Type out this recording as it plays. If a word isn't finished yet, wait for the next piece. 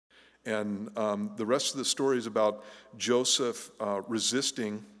And the rest of the story is about Joseph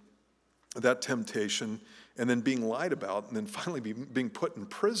resisting that temptation and then being lied about and then finally being put in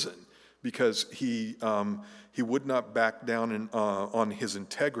prison because he would not back down on his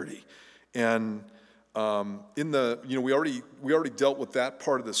integrity. And we already dealt with that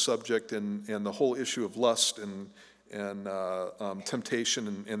part of the subject and the whole issue of lust and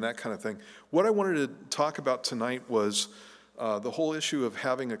temptation and that kind of thing. What I wanted to talk about tonight was the whole issue of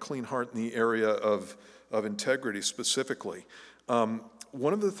having a clean heart in the area of integrity specifically.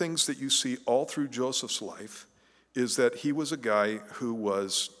 One of the things that you see all through Joseph's life is that he was a guy who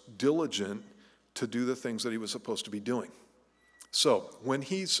was diligent to do the things that he was supposed to be doing. So when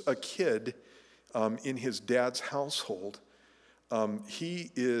he's a kid in his dad's household,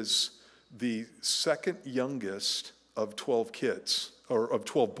 he is the second youngest of 12 kids, or of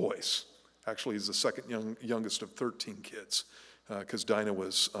 12 boys. Actually, he's the second youngest of 13 kids, because Dinah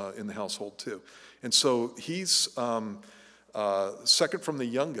was in the household too. And so he's second from the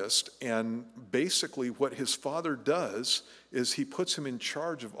youngest, and basically what his father does is he puts him in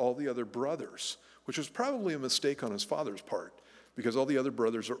charge of all the other brothers, which was probably a mistake on his father's part, because all the other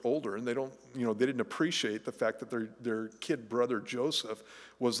brothers are older, and they didn't appreciate the fact that their kid brother Joseph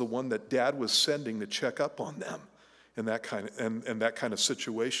was the one that dad was sending to check up on them. And that kind of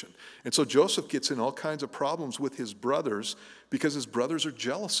situation. And so Joseph gets in all kinds of problems with his brothers because his brothers are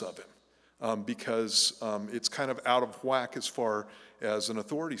jealous of him because it's kind of out of whack as far as an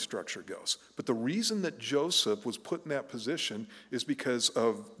authority structure goes. But the reason that Joseph was put in that position is because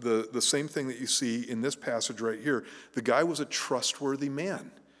of the same thing that you see in this passage right here. The guy was a trustworthy man,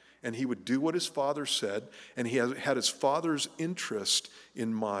 and he would do what his father said, and he had his father's interest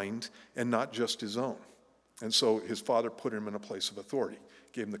in mind and not just his own. And so his father put him in a place of authority,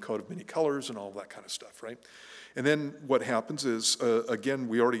 gave him the coat of many colors and all that kind of stuff, right? And then what happens is, again,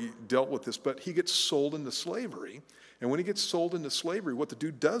 we already dealt with this, but he gets sold into slavery. And when he gets sold into slavery, what the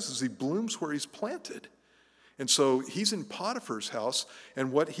dude does is he blooms where he's planted. And so he's in Potiphar's house,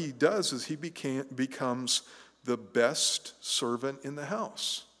 and what he does is he becomes the best servant in the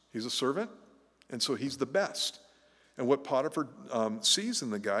house. He's a servant, and so he's the best. And what Potiphar sees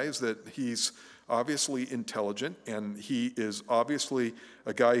in the guy is that he's obviously intelligent, and he is obviously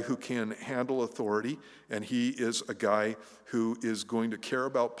a guy who can handle authority, and he is a guy who is going to care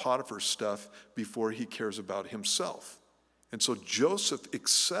about Potiphar's stuff before he cares about himself. And so Joseph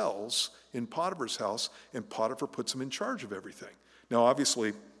excels in Potiphar's house, and Potiphar puts him in charge of everything. Now,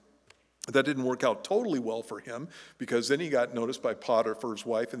 obviously, that didn't work out totally well for him, because then he got noticed by Potiphar's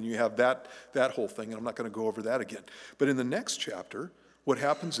wife, and you have that whole thing, and I'm not going to go over that again. But in the next chapter, what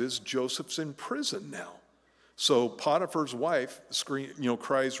happens is Joseph's in prison now. So Potiphar's wife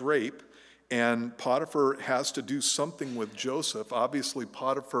cries rape, and Potiphar has to do something with Joseph. Obviously,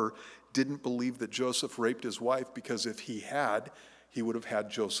 Potiphar didn't believe that Joseph raped his wife, because if he had, he would have had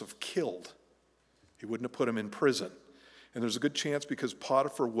Joseph killed. He wouldn't have put him in prison. And there's a good chance, because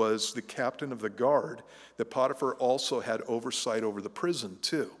Potiphar was the captain of the guard, that Potiphar also had oversight over the prison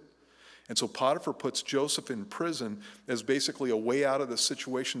too. And so Potiphar puts Joseph in prison as basically a way out of the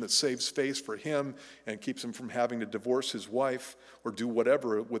situation that saves face for him and keeps him from having to divorce his wife or do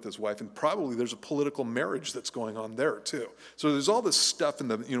whatever with his wife. And probably there's a political marriage that's going on there too. So there's all this stuff in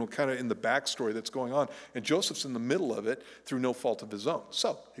the, kind of in the backstory that's going on. And Joseph's in the middle of it through no fault of his own.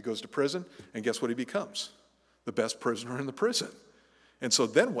 So he goes to prison, and guess what he becomes? The best prisoner in the prison. And so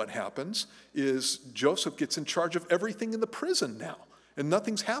then what happens is Joseph gets in charge of everything in the prison now. And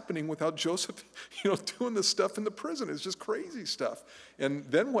nothing's happening without Joseph, doing this stuff in the prison. It's just crazy stuff. And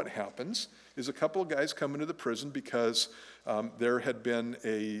then what happens is a couple of guys come into the prison because there had been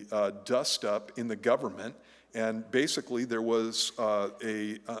a dust-up in the government, and basically there was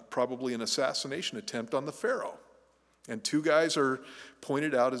probably an assassination attempt on the Pharaoh. And two guys are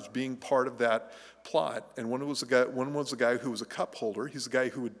pointed out as being part of that plot. And one was the guy who was a cup holder. He's the guy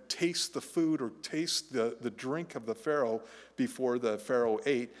who would taste the food or taste the drink of the Pharaoh before the Pharaoh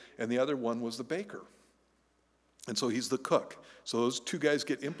ate. And the other one was the baker. And so he's the cook. So those two guys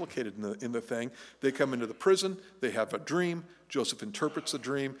get implicated in the thing. They come into the prison. They have a dream. Joseph interprets the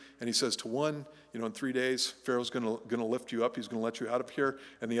dream, and he says to one, in 3 days, Pharaoh's going to lift you up. He's going to let you out of here.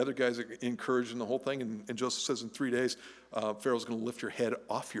 And the other guys are encouraged in the whole thing. And Joseph says in 3 days, Pharaoh's going to lift your head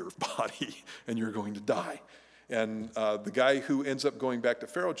off your body, and you're going to die. And the guy who ends up going back to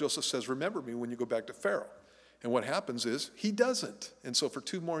Pharaoh, Joseph says, remember me when you go back to Pharaoh. And what happens is he doesn't. And so for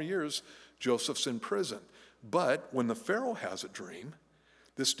 2 more years, Joseph's in prison. But when the Pharaoh has a dream,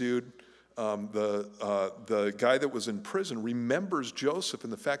 this dude, the guy that was in prison, remembers Joseph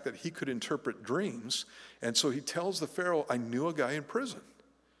and the fact that he could interpret dreams. And so he tells the Pharaoh, I knew a guy in prison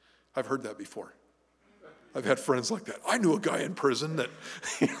I've heard that before. I've had friends like that. I knew a guy in prison that,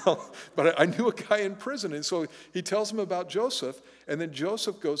 but I knew a guy in prison. And so he tells him about Joseph, and then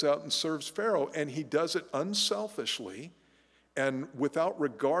Joseph goes out and serves Pharaoh, and he does it unselfishly and without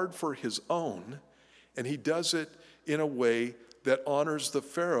regard for his own, and he does it in a way that honors the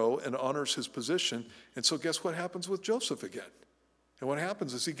Pharaoh and honors his position. And so guess what happens with Joseph again? And what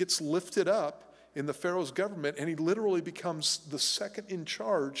happens is he gets lifted up in the Pharaoh's government, and he literally becomes the second in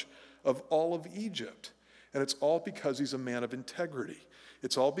charge of all of Egypt. And it's all because he's a man of integrity.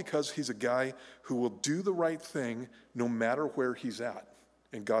 It's all because he's a guy who will do the right thing no matter where he's at.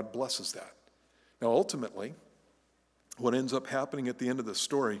 And God blesses that. Now, ultimately, what ends up happening at the end of the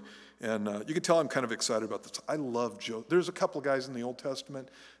story, and you can tell I'm kind of excited about this. I love Joseph. There's a couple of guys in the Old Testament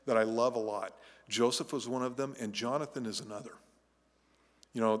that I love a lot. Joseph was one of them, and Jonathan is another.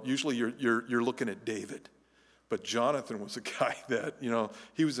 You know, usually you're looking at David, but Jonathan was a guy that,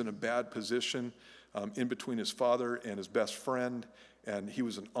 he was in a bad position in between his father and his best friend, and he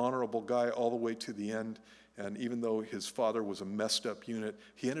was an honorable guy all the way to the end. And even though his father was a messed up unit,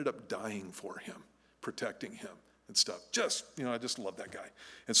 he ended up dying for him, protecting him and stuff. I just love that guy.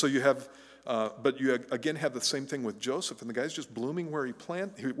 And so you have, but you again have the same thing with Joseph, and the guy's just blooming where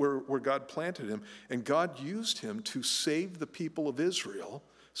where God planted him, and God used him to save the people of Israel,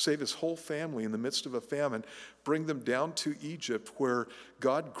 save his whole family in the midst of a famine, bring them down to Egypt, where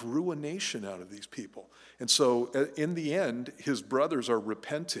God grew a nation out of these people. And so in the end, his brothers are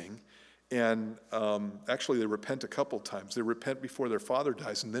repenting, and actually they repent a couple times. They repent before their father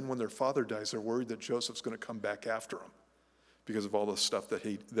dies, and then when their father dies, they're worried that Joseph's going to come back after them because of all the stuff that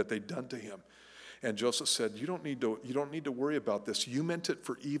they'd done to him. And Joseph said, you don't need to worry about this. You meant it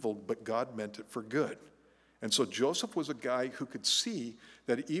for evil, but God meant it for good. And so Joseph was a guy who could see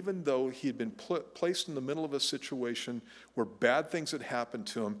that even though he had been placed in the middle of a situation where bad things had happened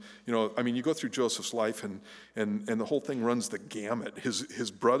to him, you go through Joseph's life and the whole thing runs the gamut. His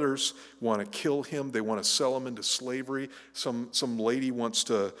brothers want to kill him. They want to sell him into slavery. Some lady wants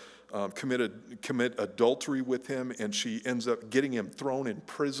to commit adultery with him, and she ends up getting him thrown in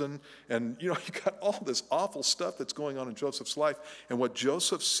prison. And you got all this awful stuff that's going on in Joseph's life. And what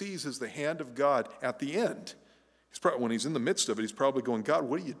Joseph sees is the hand of God at the end. When he's in the midst of it, he's probably going, God,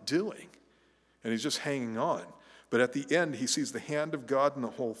 what are you doing? And he's just hanging on. But at the end, he sees the hand of God in the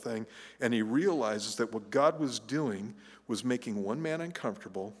whole thing, and he realizes that what God was doing was making one man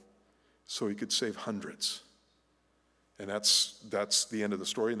uncomfortable so he could save hundreds. And that's the end of the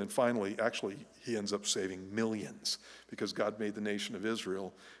story. And then finally, actually, he ends up saving millions because God made the nation of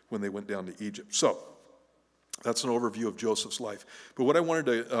Israel when they went down to Egypt. So that's an overview of Joseph's life. But what I wanted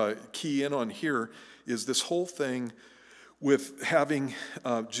to key in on here is this whole thing with having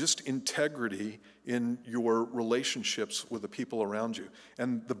just integrity in your relationships with the people around you.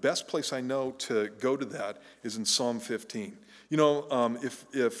 And the best place I know to go to that is in Psalm 15.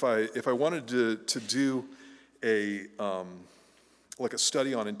 If I wanted to do a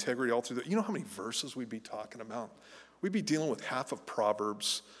study on integrity all through how many verses we'd be talking about? We'd be dealing with half of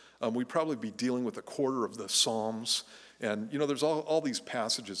Proverbs. We'd probably be dealing with a quarter of the Psalms. And, there's all these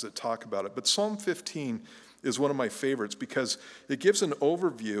passages that talk about it. But Psalm 15 is one of my favorites because it gives an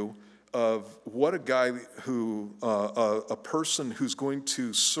overview of what a guy a person who's going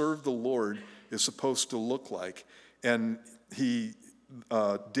to serve the Lord is supposed to look like. And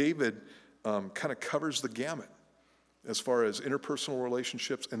David kind of covers the gamut as far as interpersonal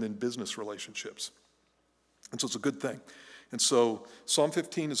relationships and then business relationships. And so it's a good thing. And so Psalm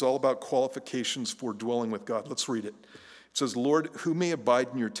 15 is all about qualifications for dwelling with God. Let's read it. It says, Lord, who may abide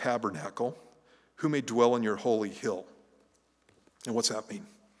in your tabernacle? Who may dwell in your holy hill? And what's that mean?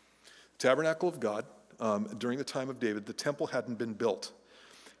 Tabernacle of God, during the time of David, the temple hadn't been built.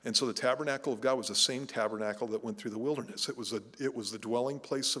 And so the tabernacle of God was the same tabernacle that went through the wilderness. It was the dwelling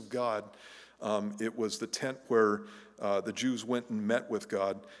place of God. It was the tent where the Jews went and met with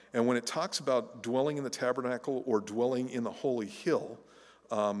God. And when it talks about dwelling in the tabernacle or dwelling in the holy hill,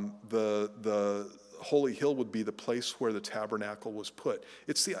 the holy hill would be the place where the tabernacle was put.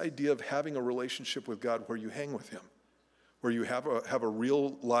 It's the idea of having a relationship with God where you hang with him, where you have a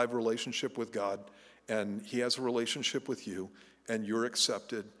real live relationship with God, and he has a relationship with you, and you're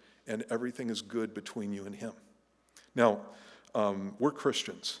accepted, and everything is good between you and him. Now, we're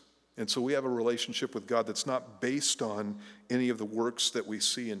Christians, and so we have a relationship with God that's not based on any of the works that we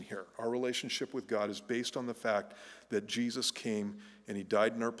see in here. Our relationship with God is based on the fact that Jesus came and he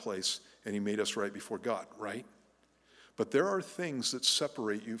died in our place and he made us right before God, right? But there are things that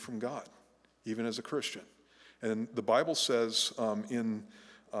separate you from God, even as a Christian. And the Bible says in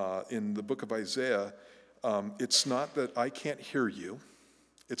the book of Isaiah, it's not that I can't hear you.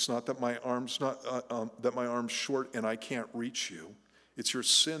 It's not that my arm's short and I can't reach you. It's your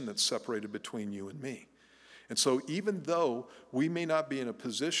sin that's separated between you and me. And so even though we may not be in a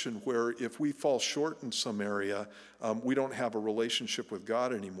position where if we fall short in some area, we don't have a relationship with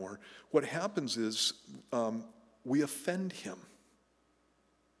God anymore, what happens is we offend him.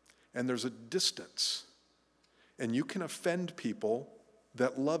 And there's a distance. And you can offend people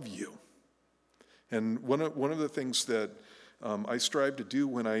that love you. And one of the things that I strive to do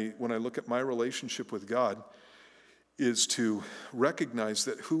when I look at my relationship with God is to recognize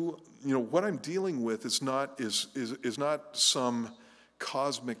that what I'm dealing with is not some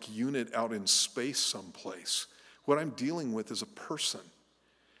cosmic unit out in space someplace. What I'm dealing with is a person.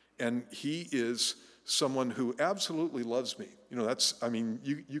 And he is someone who absolutely loves me.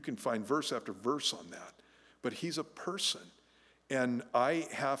 You can find verse after verse on that. But he's a person. And I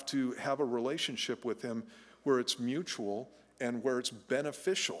have to have a relationship with him where it's mutual and where it's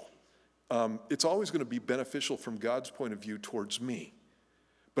beneficial. It's always going to be beneficial from God's point of view towards me.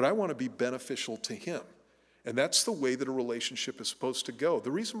 But I want to be beneficial to him. And that's the way that a relationship is supposed to go.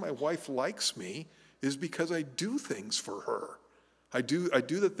 The reason my wife likes me is because I do things for her. I do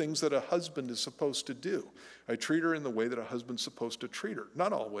the things that a husband is supposed to do. I treat her in the way that a husband's supposed to treat her.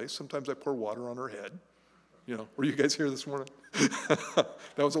 Not always. Sometimes I pour water on her head. Were you guys here this morning? That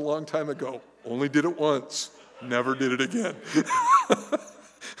was a long time ago. Only did it once. Never did it again.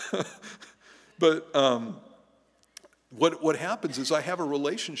 But what happens is I have a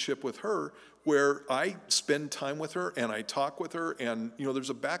relationship with her where I spend time with her and I talk with her and, there's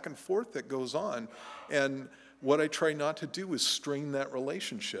a back and forth that goes on. And what I try not to do is strain that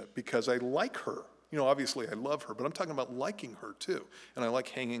relationship because I like her. Obviously I love her, but I'm talking about liking her too. And I like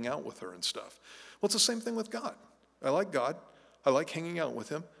hanging out with her and stuff. Well, it's the same thing with God. I like God. I like hanging out with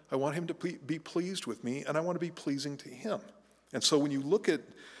him. I want him to be pleased with me, and I want to be pleasing to him. And so when you look at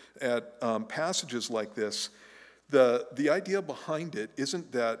passages like this, the idea behind it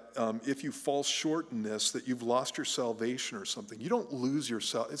isn't that if you fall short in this, that you've lost your salvation or something. You don't lose your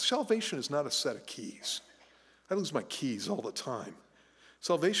salvation is not a set of keys. I lose my keys all the time.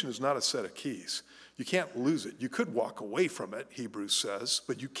 Salvation is not a set of keys. You can't lose it. You could walk away from it, Hebrews says,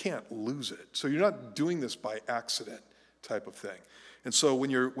 but you can't lose it. So you're not doing this by accident type of thing. And so when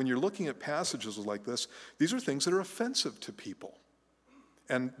you're looking at passages like this, these are things that are offensive to people.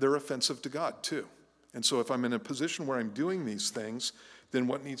 And they're offensive to God too. And so if I'm in a position where I'm doing these things, then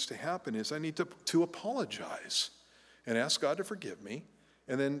what needs to happen is I need to apologize and ask God to forgive me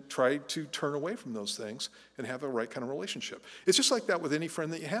and then try to turn away from those things and have a right kind of relationship. It's just like that with any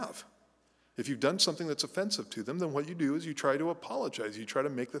friend that you have. If you've done something that's offensive to them, then what you do is you try to apologize. You try to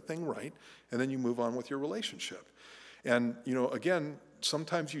make the thing right, and then you move on with your relationship. And, again,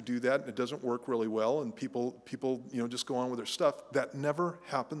 sometimes you do that, and it doesn't work really well, and people just go on with their stuff. That never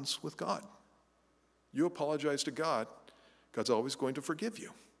happens with God. You apologize to God, God's always going to forgive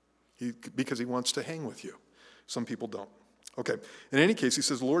you because he wants to hang with you. Some people don't. Okay. In any case, he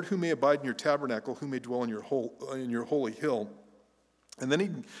says, Lord, who may abide in your tabernacle, who may dwell in your holy hill. And then he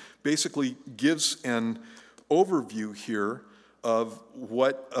basically gives an overview here of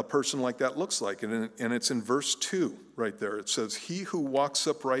what a person like that looks like. And it's in verse 2 right there. It says, he who walks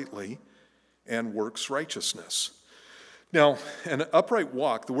uprightly and works righteousness. Now, an upright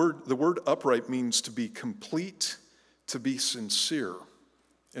walk, the word upright means to be complete, to be sincere.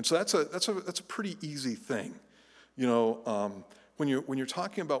 And so that's a pretty easy thing. When you're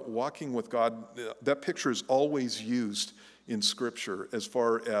talking about walking with God, that picture is always used in Scripture as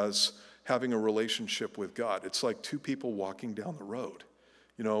far as having a relationship with God. It's like two people walking down the road.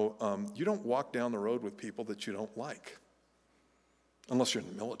 You don't walk down the road with people that you don't like, unless you're in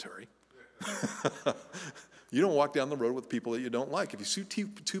the military. You don't walk down the road with people that you don't like. If you see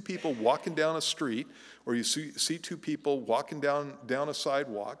two people walking down a street, or you see two people walking down a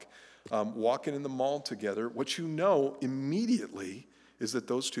sidewalk, walking in the mall together, what you know immediately is that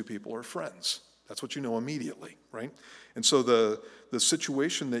those two people are friends. That's what you know immediately, right? And so the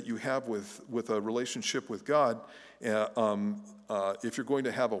situation that you have with a relationship with God, if you're going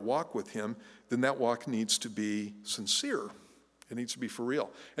to have a walk with him, then that walk needs to be sincere. It needs to be for real.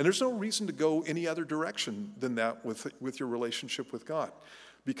 And there's no reason to go any other direction than that with your relationship with God.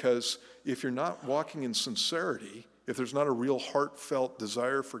 Because if you're not walking in sincerity, if there's not a real heartfelt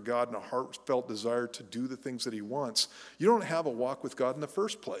desire for God and a heartfelt desire to do the things that he wants, you don't have a walk with God in the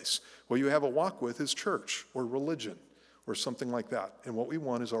first place. What you have a walk with is church or religion or something like that. And what we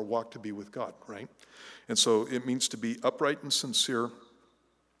want is our walk to be with God, right? And so it means to be upright and sincere.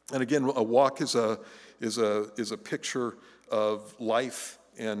 And again, a walk is a picture of life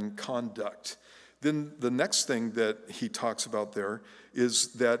and conduct. Then the next thing that he talks about there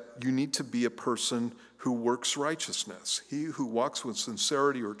is that you need to be a person who works righteousness. He who walks with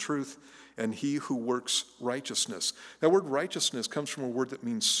sincerity or truth, and he who works righteousness. That word righteousness comes from a word that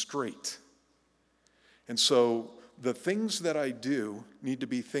means straight. And so the things that I do need to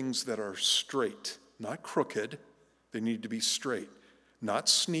be things that are straight, not crooked. They need to be straight. Not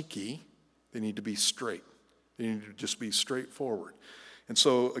sneaky. They need to be straight. They need to just be straightforward. And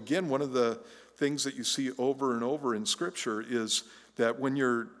so, again, one of the things that you see over and over in Scripture is that when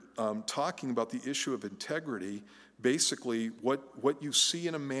you're talking about the issue of integrity, basically what you see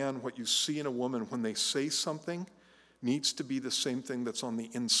in a man, what you see in a woman when they say something needs to be the same thing that's on the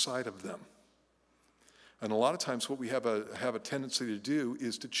inside of them. And a lot of times what we have a tendency to do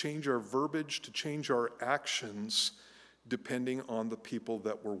is to change our verbiage, to change our actions depending on the people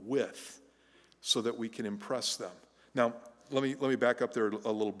that we're with so that we can impress them. Now, let me back up there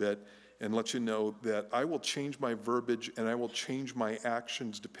a little bit and let you know that I will change my verbiage and I will change my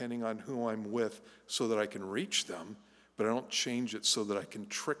actions depending on who I'm with so that I can reach them, but I don't change it so that I can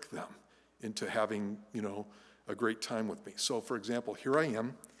trick them into having, a great time with me. So, for example, here I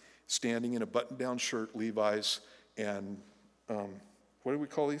am standing in a button-down shirt, Levi's, and what do we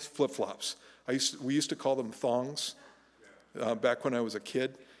call these? Flip-flops. We used to call them thongs back when I was a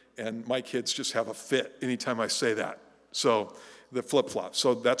kid, and my kids just have a fit anytime I say that. So the flip-flops.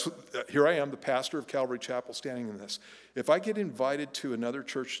 So here I am, the pastor of Calvary Chapel, standing in this. If I get invited to another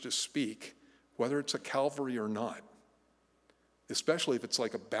church to speak, whether it's a Calvary or not, especially if it's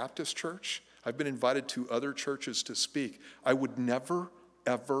like a Baptist church, I've been invited to other churches to speak, I would never,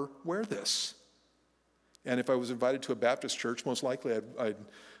 ever wear this. And if I was invited to a Baptist church, most likely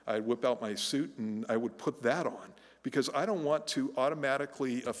I'd whip out my suit and I would put that on, because I don't want to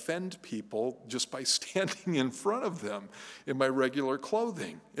automatically offend people just by standing in front of them in my regular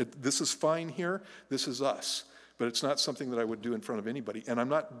clothing. This is fine here, this is us, but it's not something that I would do in front of anybody. And I'm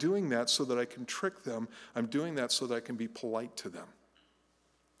not doing that so that I can trick them, I'm doing that so that I can be polite to them.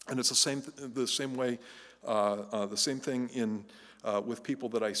 And it's the same way, the same thing with people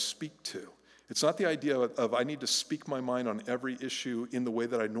that I speak to. It's not the idea of I need to speak my mind on every issue in the way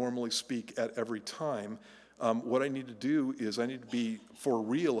that I normally speak at every time. What I need to do is I need to be for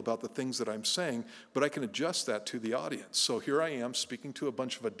real about the things that I'm saying, but I can adjust that to the audience. So here I am speaking to a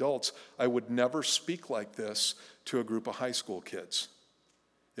bunch of adults. I would never speak like this to a group of high school kids,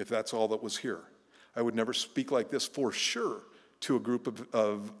 if that's all that was here. I would never speak like this for sure to a group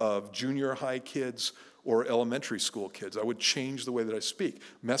of junior high kids or elementary school kids. I would change the way that I speak.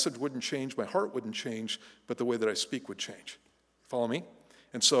 Message wouldn't change, my heart wouldn't change, but the way that I speak would change. Follow me?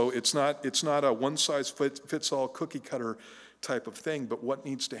 And so it's not a one-size-fits-all cookie-cutter type of thing, but what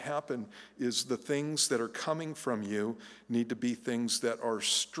needs to happen is the things that are coming from you need to be things that are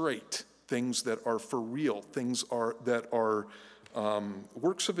straight, things that are for real, things that are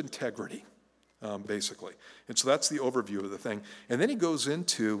works of integrity, basically. And so that's the overview of the thing. And then he goes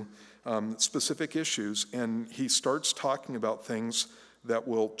into specific issues, and he starts talking about things that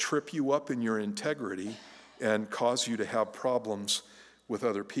will trip you up in your integrity and cause you to have problems with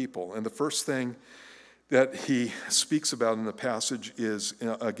other people. And the first thing that he speaks about in the passage is,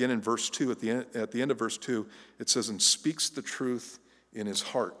 again in verse 2, at the end of verse 2, it says, and speaks the truth in his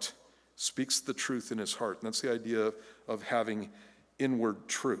heart. Speaks the truth in his heart. And that's the idea of having inward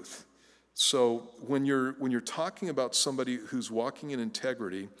truth. So when you're talking about somebody who's walking in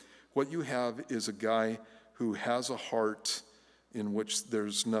integrity, what you have is a guy who has a heart in which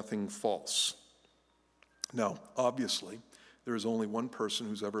there's nothing false. Now, obviously, there is only one person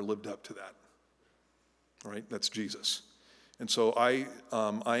who's ever lived up to that. All right, that's Jesus. And so I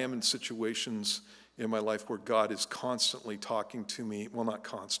am in situations in my life where God is constantly talking to me. Well, not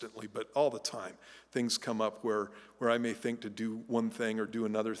constantly, but all the time. Things come up where I may think to do one thing or do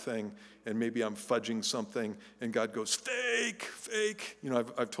another thing, and maybe I'm fudging something, and God goes, fake, fake.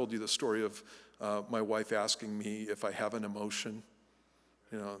 I've told you the story of my wife asking me if I have an emotion.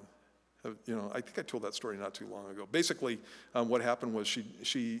 I think I told that story not too long ago. Basically, what happened was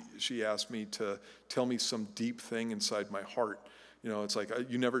she asked me to tell me some deep thing inside my heart. It's like,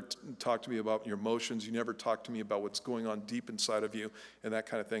 you never talk to me about your emotions. You never talk to me about what's going on deep inside of you and that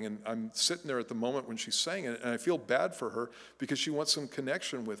kind of thing. And I'm sitting there at the moment when she's saying it, and I feel bad for her because she wants some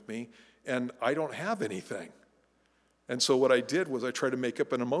connection with me, and I don't have anything. And so what I did was I tried to make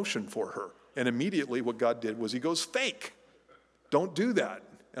up an emotion for her. And immediately what God did was he goes, fake. Don't do that.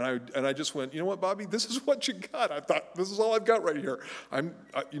 And I just went, you know what, Bobby, this is what you got. I thought, this is all I've got right here.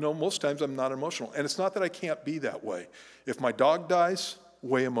 Most times I'm not emotional. And it's not that I can't be that way. If my dog dies,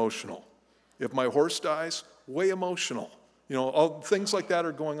 way emotional. If my horse dies, way emotional. All things like that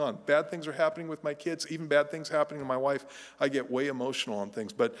are going on. Bad things are happening with my kids, even bad things happening to my wife. I get way emotional on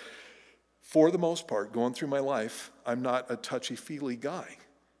things. But for the most part, going through my life, I'm not a touchy-feely guy.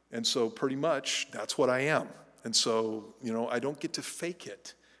 And so pretty much that's what I am. And so, I don't get to fake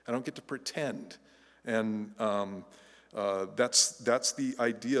it. I don't get to pretend. And that's the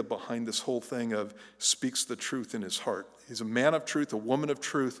idea behind this whole thing of speaks the truth in his heart. He's a man of truth, a woman of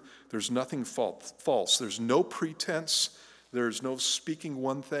truth. There's nothing false. There's no pretense. There's no speaking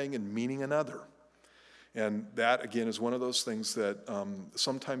one thing and meaning another. And that, again, is one of those things that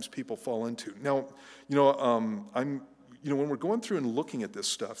sometimes people fall into. Now, when we're going through and looking at this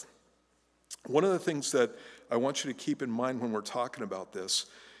stuff, one of the things that I want you to keep in mind when we're talking about this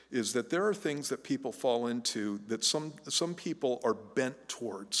is that there are things that people fall into that some people are bent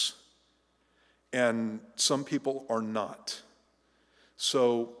towards, and some people are not.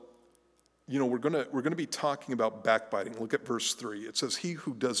 So, we're gonna be talking about backbiting. Look at verse 3. It says, "He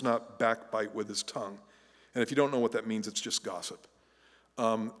who does not backbite with his tongue." And if you don't know what that means, it's just gossip.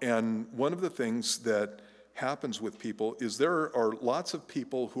 And one of the things that happens with people is there are lots of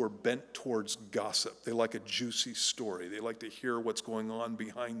people who are bent towards gossip. They like a juicy story. They like to hear what's going on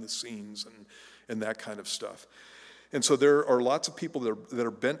behind the scenes and that kind of stuff. And so there are lots of people that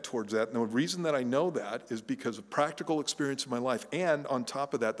are bent towards that. And the reason that I know that is because of practical experience in my life. And on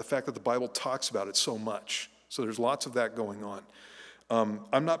top of that, the fact that the Bible talks about it so much. So there's lots of that going on.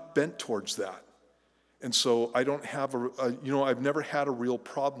 I'm not bent towards that. And so I don't have I've never had a real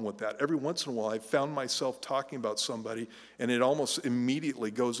problem with that. Every once in a while, I've found myself talking about somebody, and it almost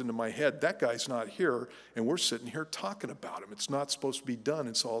immediately goes into my head, that guy's not here, and we're sitting here talking about him. It's not supposed to be done,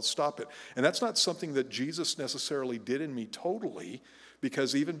 and so I'll stop it. And that's not something that Jesus necessarily did in me totally,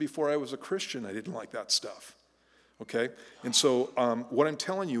 because even before I was a Christian, I didn't like that stuff. Okay? And so what I'm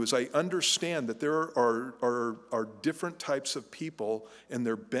telling you is I understand that there are different types of people, and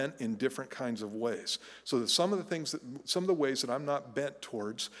they're bent in different kinds of ways. So that some of the ways that I'm not bent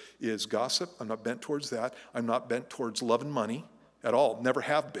towards is gossip. I'm not bent towards that. I'm not bent towards loving money at all. Never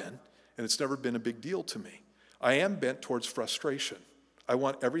have been, and it's never been a big deal to me. I am bent towards frustration. I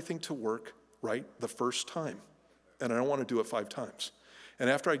want everything to work right the first time, and I don't want to do it 5 times. And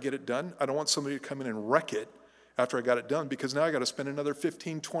after I get it done, I don't want somebody to come in and wreck it after I got it done, because now I got to spend another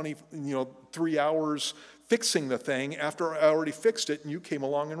 15, 20, 3 hours fixing the thing after I already fixed it and you came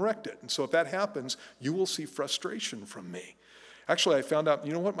along and wrecked it. And so if that happens, you will see frustration from me. Actually, I found out,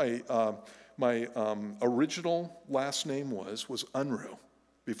 what my original last name was Unruh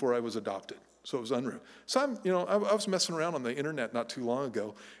before I was adopted. So it was Unruh. So I was messing around on the internet not too long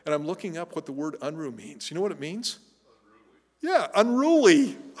ago, and I'm looking up what the word Unruh means. You know what it means? Unruly. Yeah,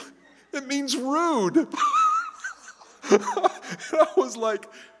 unruly. It means rude. And I was like,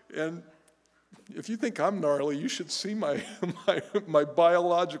 and if you think I'm gnarly, you should see my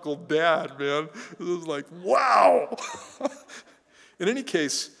biological dad, man. It was like, wow. In any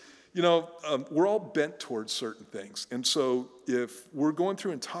case, we're all bent towards certain things. And so if we're going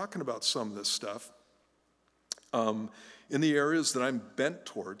through and talking about some of this stuff, in the areas that I'm bent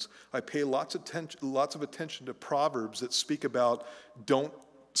towards, I pay lots of attention to Proverbs that speak about don't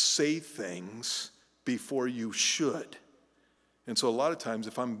say things before you should. And so a lot of times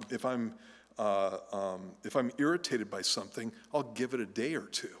if I'm irritated by something, I'll give it a day or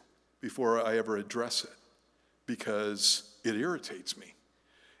two before I ever address it, because it irritates me.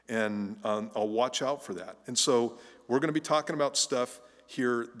 And I'll watch out for that. And so we're going to be talking about stuff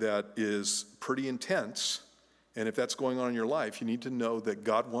here that is pretty intense. And if that's going on in your life, you need to know that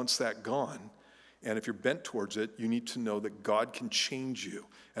God wants that gone. And if you're bent towards it, you need to know that God can change you.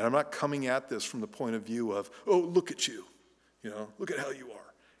 And I'm not coming at this from the point of view of, oh, look at you, look at how you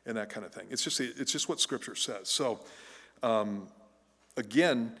are, and that kind of thing. It's just what Scripture says. So,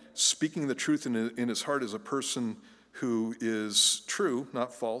 again, speaking the truth in his heart is a person who is true,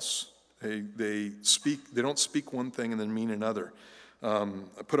 not false. They don't speak one thing and then mean another. I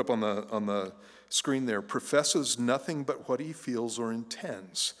put up on the screen there, professes nothing but what he feels or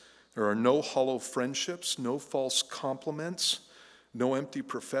intends. There are no hollow friendships, no false compliments, no empty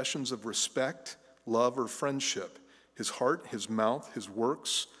professions of respect, love, or friendship. His heart, his mouth, his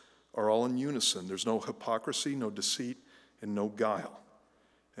works are all in unison. There's no hypocrisy, no deceit, and no guile.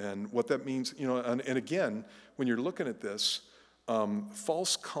 And what that means, and again, when you're looking at this,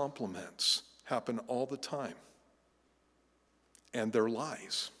 false compliments happen all the time. And they're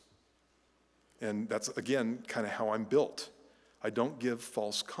lies. And that's, again, kind of how I'm built. I don't give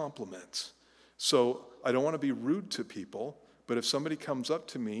false compliments. So I don't want to be rude to people, but if somebody comes up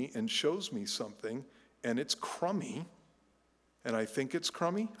to me and shows me something and it's crummy, and I think it's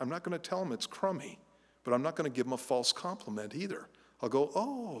crummy, I'm not going to tell them it's crummy, But I'm not going to give them a false compliment either. I'll go,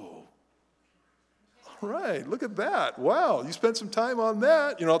 oh, all right, look at that. Wow, you spent some time on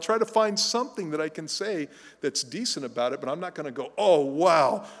that. I'll try to find something that I can say that's decent about it, but I'm not going to go, oh,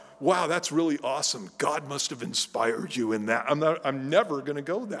 wow, that's really awesome. God must have inspired you in that. I'm never going to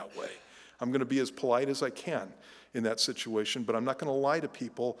go that way. I'm going to be as polite as I can in that situation, but I'm not going to lie to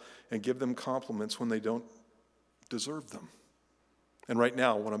people and give them compliments when they don't deserve them. And right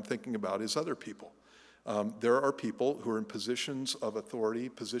now, what I'm thinking about is other people. There are people who are in positions of authority,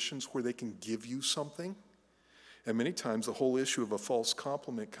 positions where they can give you something. And many times the whole issue of a false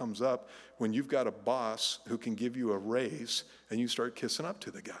compliment comes up when you've got a boss who can give you a raise and you start kissing up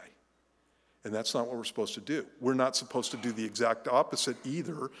to the guy. And that's not what we're supposed to do. We're not supposed to do the exact opposite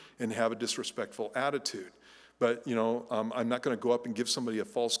either and have a disrespectful attitude. But, I'm not going to go up and give somebody a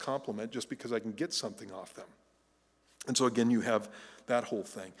false compliment just because I can get something off them. And so again, you have that whole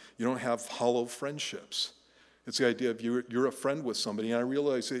thing. You don't have hollow friendships. It's the idea of you're a friend with somebody, and I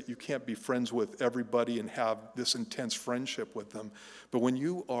realize that you can't be friends with everybody and have this intense friendship with them. But when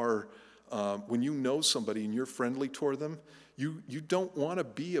you know somebody and you're friendly toward them, you don't want to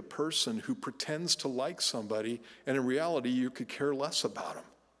be a person who pretends to like somebody, and in reality, you could care less about them.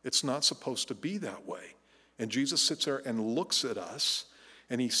 It's not supposed to be that way. And Jesus sits there and looks at us,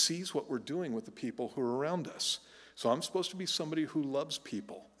 and he sees what we're doing with the people who are around us. So I'm supposed to be somebody who loves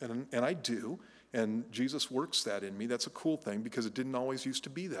people, and I do, and Jesus works that in me. That's a cool thing because it didn't always used to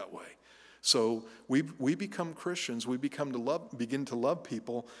be that way. So we become Christians, we begin to love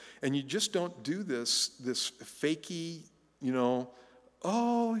people, and you just don't do this fakey, I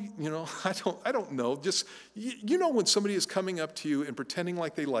don't know. Just, when somebody is coming up to you and pretending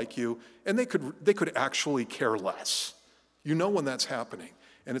like they like you, and they could actually care less. When that's happening.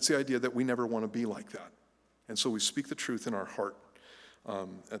 And it's the idea that we never want to be like that. And so we speak the truth in our heart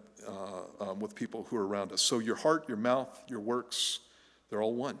with people who are around us. So your heart, your mouth, your works, they're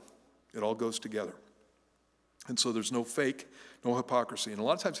all one. It all goes together. And so there's no fake, no hypocrisy. And a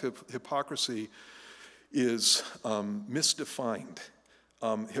lot of times hypocrisy is misdefined.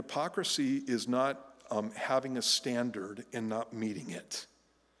 Hypocrisy is not having a standard and not meeting it.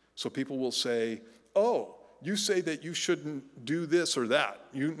 So people will say, oh, you say that you shouldn't do this or that.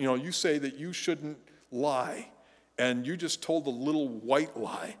 You say that you shouldn't lie, and you just told a little white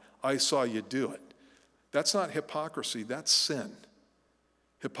lie. I saw you do it. That's not hypocrisy, that's sin.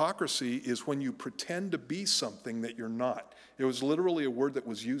 Hypocrisy is when you pretend to be something that you're not. It was literally a word that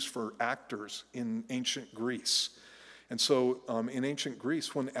was used for actors in ancient Greece. And so in ancient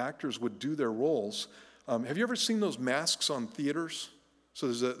Greece, when actors would do their roles, have you ever seen those masks on theaters?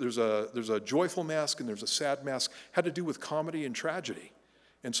 So there's a joyful mask and there's a sad mask. Had to do with comedy and tragedy.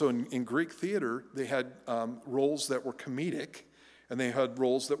 And so in Greek theater, they had roles that were comedic, and they had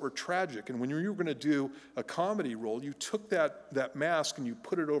roles that were tragic. And when you were going to do a comedy role, you took that mask and you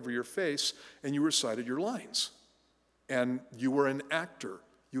put it over your face, and you recited your lines. And you were an actor.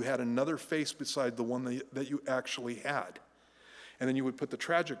 You had another face beside the one that you actually had. And then you would put the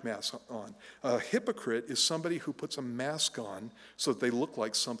tragic mask on. A hypocrite is somebody who puts a mask on so that they look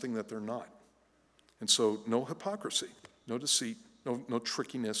like something that they're not. And so no hypocrisy, no deceit, no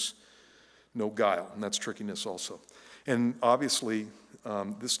trickiness, no guile, and that's trickiness also. And obviously,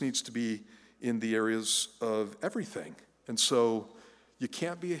 this needs to be in the areas of everything. And so you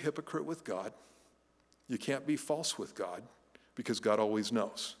can't be a hypocrite with God. You can't be false with God because God always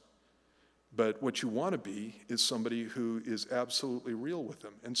knows. But what you want to be is somebody who is absolutely real with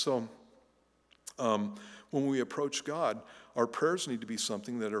him. And so when we approach God, our prayers need to be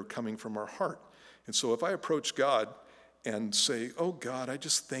something that are coming from our heart. And so if I approach God and say, oh God, I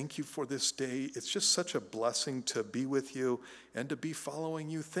just thank you for this day. It's just such a blessing to be with you and to be following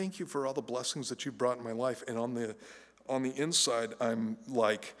you. Thank you for all the blessings that you brought in my life. And on the inside, I'm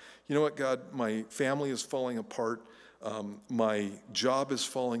like, you know what, God, my family is falling apart. My job is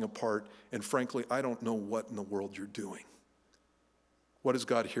falling apart. And frankly, I don't know what in the world you're doing. What is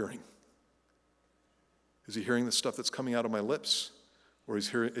God hearing? Is he hearing the stuff that's coming out of my lips? Or is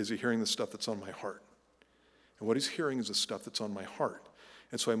he hearing the stuff that's on my heart? And what he's hearing is the stuff that's on my heart.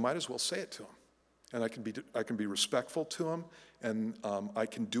 And so I might as well say it to him. And I can be respectful to him, and I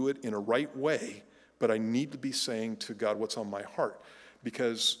can do it in a right way, but I need to be saying to God what's on my heart.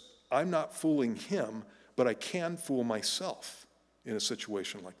 Because I'm not fooling him, but I can fool myself in a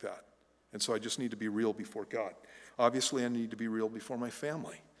situation like that. And so I just need to be real before God. Obviously, I need to be real before my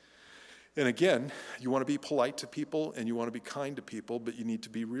family. And again, you want to be polite to people and you want to be kind to people, but you need to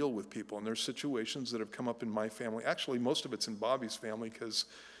be real with people. And there's situations that have come up in my family. Actually, most of it's in Bobby's family because,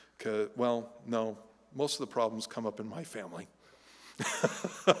 well, no, most of the problems come up in my family.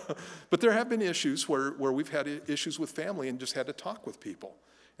 But there have been issues where we've had issues with family and just had to talk with people.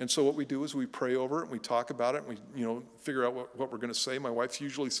 And so what we do is we pray over it and we talk about it and we, figure out what we're going to say. My wife's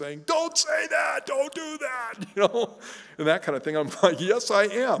usually saying, "Don't say that, don't do that," and that kind of thing. I'm like, yes, I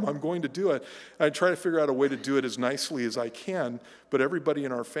am. I'm going to do it. I try to figure out a way to do it as nicely as I can, but everybody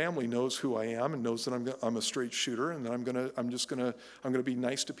in our family knows who I am and knows that I'm a straight shooter, and that I'm going to be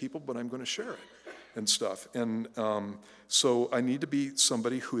nice to people, but I'm going to share it and stuff. And so I need to be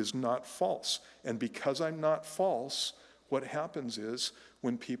somebody who is not false. And because I'm not false, what happens is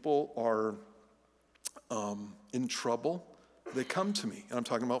when people are in trouble, they come to me. And I'm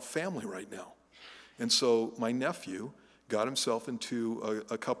talking about family right now. And so my nephew got himself into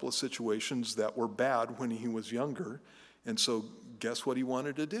a couple of situations that were bad when he was younger. And so guess what he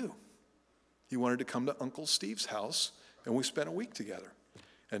wanted to do? He wanted to come to Uncle Steve's house, and we spent a week together.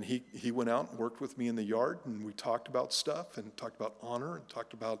 And he went out and worked with me in the yard, and we talked about stuff and talked about honor and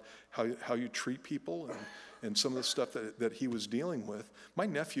talked about how you treat people and some of the stuff that he was dealing with. My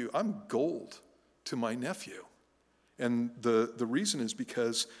nephew, I'm gold to my nephew. And the reason is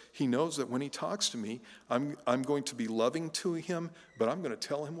because he knows that when he talks to me, I'm going to be loving to him, but I'm going to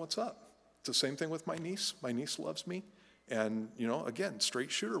tell him what's up. It's the same thing with my niece. My niece loves me. And, again,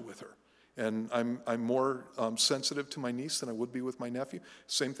 straight shooter with her. And I'm more sensitive to my niece than I would be with my nephew.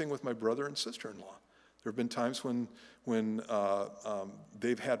 Same thing with my brother and sister-in-law. There have been times when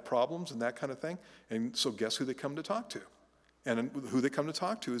they've had problems and that kind of thing. And so guess who they come to talk to? And who they come to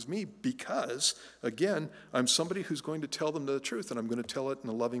talk to is me, because, again, I'm somebody who's going to tell them the truth, and I'm going to tell it in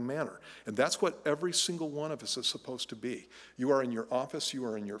a loving manner. And that's what every single one of us is supposed to be. You are in your office, you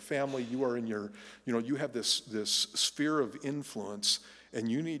are in your family, you are in your, you have this sphere of influence, and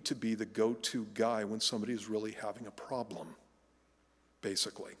you need to be the go-to guy when somebody is really having a problem,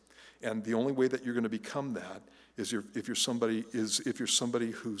 basically. And the only way that you're going to become that is if you're somebody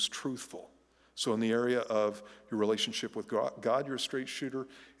who's truthful. So in the area of your relationship with God, you're a straight shooter.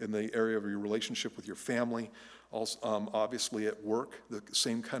 In the area of your relationship with your family, also, obviously at work, the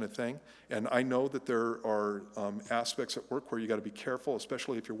same kind of thing. And I know that there are aspects at work where you got to be careful,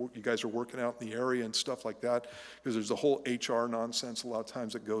 especially if you guys are working out in the area and stuff like that, because there's a whole HR nonsense a lot of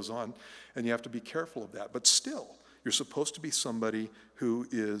times that goes on, and you have to be careful of that. But still, you're supposed to be somebody who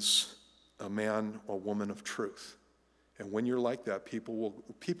is a man or woman of truth. And when you're like that, people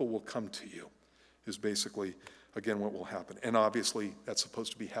will come to you, is basically, again, what will happen. And obviously, that's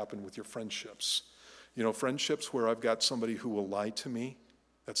supposed to be happen with your friendships. Friendships where I've got somebody who will lie to me,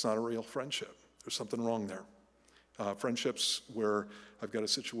 that's not a real friendship. There's something wrong there. Friendships where I've got a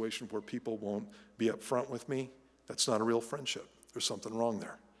situation where people won't be upfront with me, that's not a real friendship. There's something wrong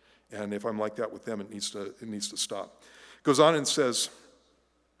there. And if I'm like that with them, it needs to stop. Goes on and says,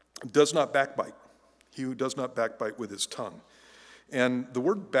 does not backbite. He who does not backbite with his tongue. And the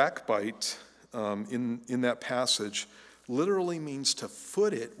word backbite in that passage literally means to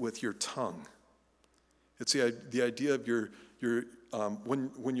foot it with your tongue. It's the idea of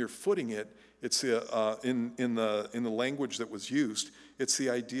when you're footing it. It's in the language that was used. It's the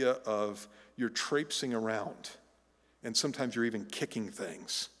idea of you're traipsing around, and sometimes you're even kicking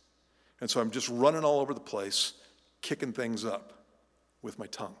things. And so I'm just running all over the place, kicking things up with my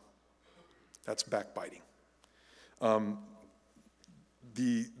tongue. That's backbiting.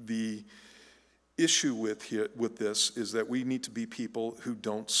 The issue with this is that we need to be people who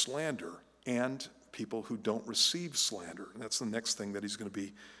don't slander and people who don't receive slander. And that's the next thing that he's going to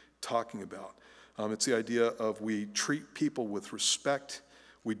be talking about. It's the idea of we treat people with respect.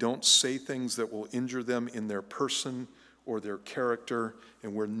 We don't say things that will injure them in their person or their character,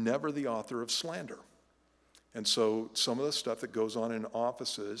 and we're never the author of slander. And so some of the stuff that goes on in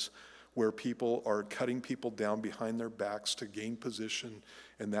offices where people are cutting people down behind their backs to gain position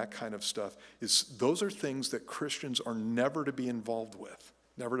and that kind of stuff, those are things that Christians are never to be involved with,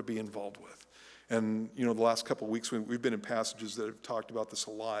 never to be involved with. And, the last couple of weeks, we've been in passages that have talked about this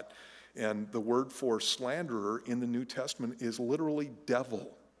a lot, and the word for slanderer in the New Testament is literally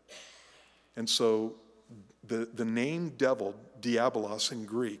devil. And so the name devil, diabolos in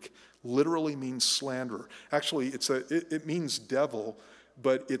Greek, literally means slanderer. Actually, it means devil,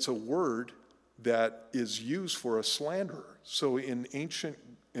 but it's a word that is used for a slanderer. So in ancient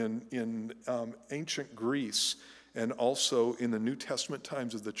Greece, and also in the New Testament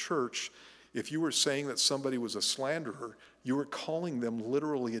times of the church, if you were saying that somebody was a slanderer, you were calling them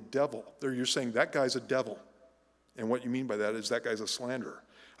literally a devil. You're saying that guy's a devil. And what you mean by that is that guy's a slanderer.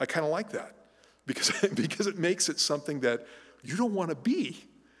 I kind of like that because it makes it something that you don't want to be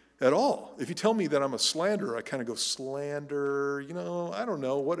at all. If you tell me that I'm a slanderer, I kind of go, slander, I don't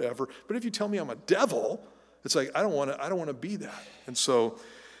know, whatever. But if you tell me I'm a devil, It's like, I don't want to be that. And so,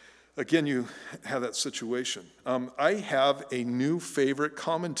 again, you have that situation. I have a new favorite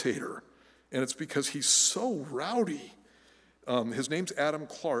commentator, and it's because he's so rowdy. His name's Adam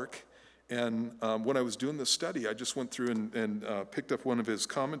Clark, and when I was doing this study, I just went through and picked up one of his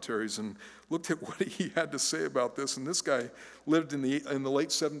commentaries and looked at what he had to say about this. And this guy lived in the late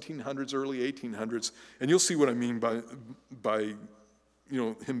 1700s, early 1800s, and you'll see what I mean by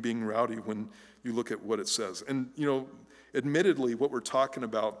him being rowdy when you look at what it says. And admittedly, what we're talking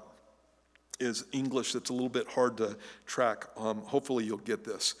about is English that's a little bit hard to track. Hopefully you'll get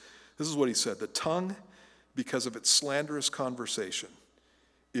this. This is what he said. The tongue, because of its slanderous conversation,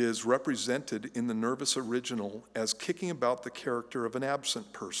 is represented in the nervous original as kicking about the character of an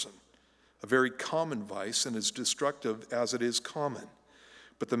absent person, a very common vice and as destructive as it is common.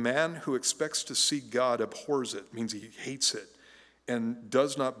 But the man who expects to see God abhors it, means he hates it, and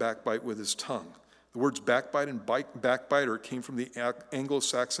does not backbite with his tongue. The words backbite and backbiter came from the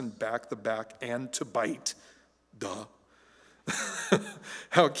Anglo-Saxon back, the back, and to bite. Duh.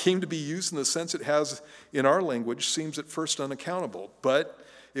 How it came to be used in the sense it has in our language seems at first unaccountable, but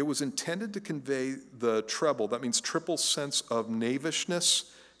it was intended to convey the treble, that means triple sense of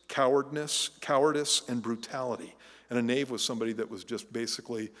knavishness, cowardice, and brutality. And a knave was somebody that was just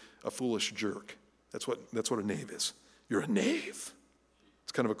basically a foolish jerk. That's what a knave is. You're a knave.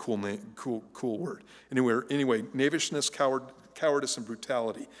 It's kind of a cool name, cool word. Anyway, knavishness, cowardice, and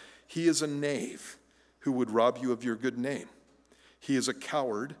brutality. He is a knave who would rob you of your good name. He is a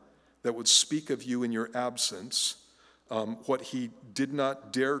coward that would speak of you in your absence, what he did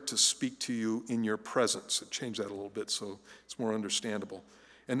not dare to speak to you in your presence. It changed that a little bit so it's more understandable.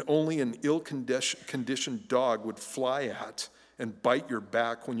 And only an ill-conditioned dog would fly at and bite your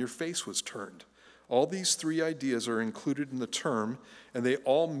back when your face was turned. All these three ideas are included in the term, and they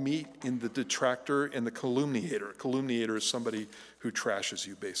all meet in the detractor and the calumniator. Calumniator is somebody who trashes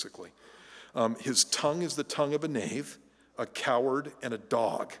you, basically. His tongue is the tongue of a knave, a coward, and a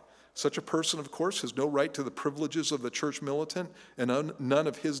dog. Such a person, of course, has no right to the privileges of the church militant, and none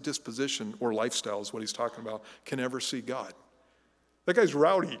of his disposition or lifestyle is what he's talking about, can ever see God. That guy's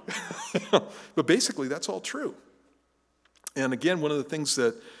rowdy. But basically, that's all true. And again, one of the things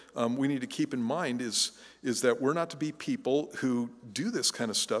that we need to keep in mind is that we're not to be people who do this kind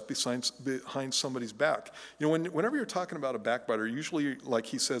of stuff behind somebody's back. Whenever you're talking about a backbiter, usually, like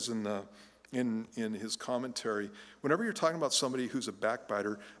he says in his commentary, whenever you're talking about somebody who's a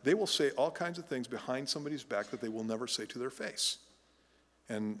backbiter, they will say all kinds of things behind somebody's back that they will never say to their face.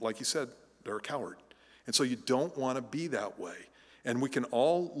 And like he said, they're a coward. And so you don't want to be that way. And we can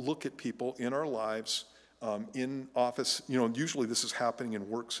all look at people in our lives, in office, usually this is happening in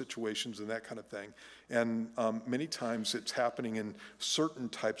work situations and that kind of thing. And many times it's happening in certain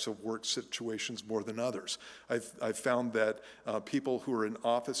types of work situations more than others. I've found that people who are in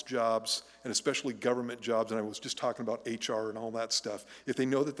office jobs, and especially government jobs, and I was just talking about HR and all that stuff, if they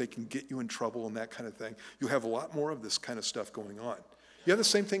know that they can get you in trouble and that kind of thing, you have a lot more of this kind of stuff going on. You have the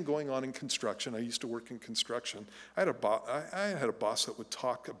same thing going on in construction. I used to work in construction. I had a boss that would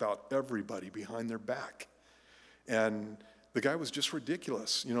talk about everybody behind their back. And the guy was just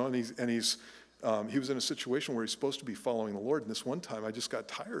ridiculous, and he was in a situation where he's supposed to be following the Lord. And this one time, I just got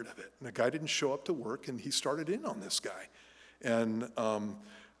tired of it. And the guy didn't show up to work, and he started in on this guy. And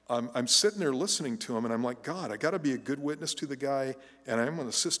I'm sitting there listening to him, and I'm like, God, I got to be a good witness to the guy, and I'm an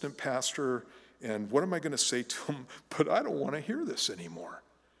assistant pastor, and what am I going to say to him? But I don't want to hear this anymore.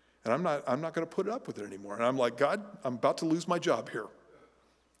 And I'm not going to put up with it anymore. And I'm like, God, I'm about to lose my job here.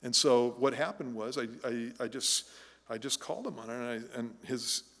 And so what happened was I just called him on it, and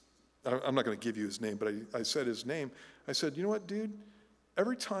I'm not going to give you his name, but I said his name. I said, you know what, dude?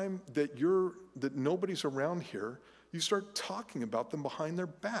 Every time that nobody's around here, you start talking about them behind their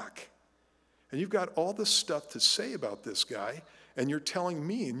back. And you've got all this stuff to say about this guy, and you're telling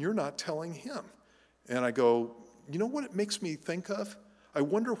me, and you're not telling him. And I go, you know what it makes me think of? I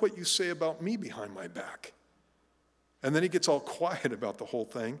wonder what you say about me behind my back. And then he gets all quiet about the whole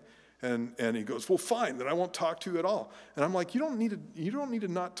thing, and he goes, well, fine, then I won't talk to you at all. And I'm like, you don't need to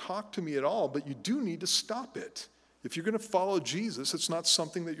not talk to me at all, but you do need to stop it. If you're going to follow Jesus, it's not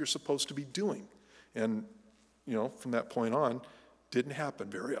something that you're supposed to be doing. And, from that point on, didn't happen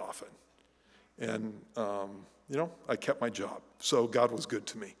very often. And, I kept my job. So God was good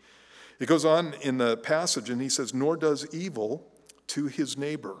to me. It goes on in the passage, and he says, nor does evil to his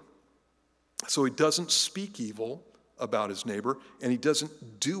neighbor. So he doesn't speak evil about his neighbor, and he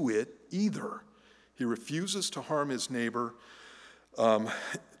doesn't do it either. He refuses to harm his neighbor,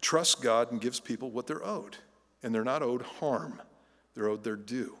 trusts God, and gives people what they're owed. And they're not owed harm. They're owed their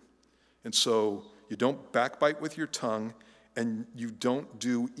due. And so you don't backbite with your tongue, and you don't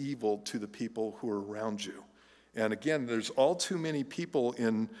do evil to the people who are around you. And again, there's all too many people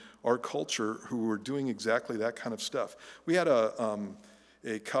in our culture who are doing exactly that kind of stuff. We had a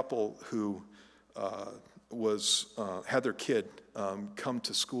couple who had their kid come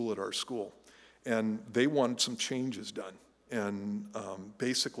to school at our school, and they wanted some changes done. And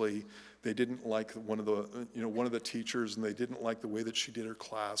basically, they didn't like one of the teachers, and they didn't like the way that she did her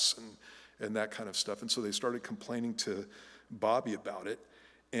class and that kind of stuff. And so they started complaining to Bobby about it.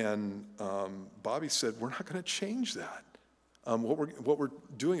 And Bobby said, we're not going to change that. What we're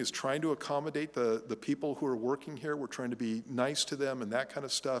doing is trying to accommodate the people who are working here. We're trying to be nice to them and that kind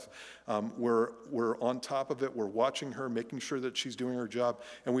of stuff. We're on top of it. We're watching her, making sure that she's doing her job.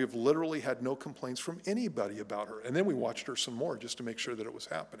 And we have literally had no complaints from anybody about her. And then we watched her some more just to make sure that it was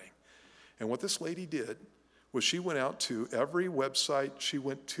happening. And what this lady did was she went out to every website. She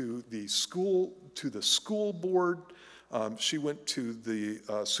went to the school board. She went to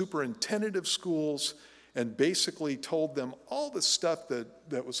the superintendent of schools and basically told them all the stuff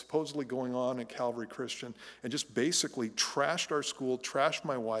that was supposedly going on at Calvary Christian, and just basically trashed our school, trashed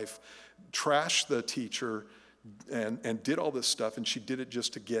my wife, trashed the teacher, and did all this stuff. And she did it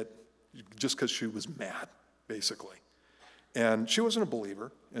just because she was mad, basically. And she wasn't a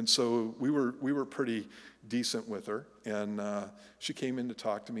believer, and so we were pretty decent with her. And she came in to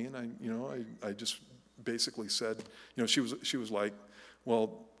talk to me, and I just basically said, she was like,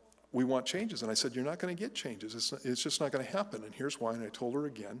 well, we want changes. And I said, you're not going to get changes. It's just not going to happen. And here's why. And I told her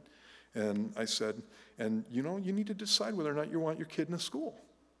again. And I said, and you need to decide whether or not you want your kid in a school.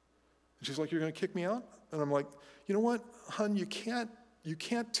 And she's like, you're going to kick me out? And I'm like, you know what, hon, you can't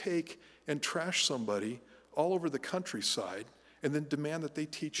take and trash somebody all over the countryside and then demand that they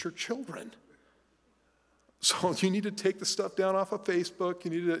teach your children. So you need to take the stuff down off of Facebook. You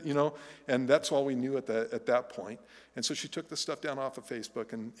need to, and that's all we knew at that point. And so she took the stuff down off of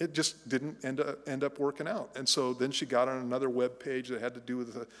Facebook, and it just didn't end up working out. And so then she got on another web page that had to do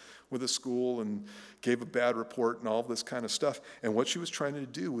with a school and gave a bad report and all this kind of stuff. And what she was trying to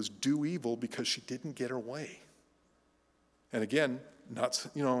do was do evil because she didn't get her way. And again,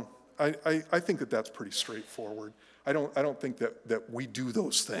 I think that that's pretty straightforward. I don't think that we do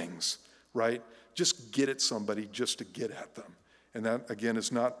those things, right? Just get at somebody just to get at them. And that, again, is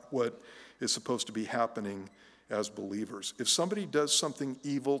not what is supposed to be happening as believers. If somebody does something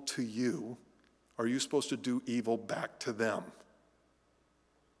evil to you, are you supposed to do evil back to them?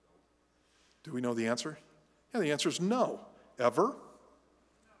 Do we know the answer? Yeah, the answer is no. Ever?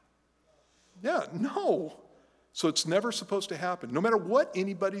 Yeah, no. So it's never supposed to happen. No matter what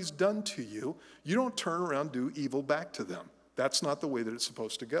anybody's done to you, you don't turn around and do evil back to them. That's not the way that it's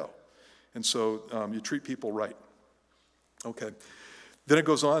supposed to go. And so you treat people right. Okay. Then it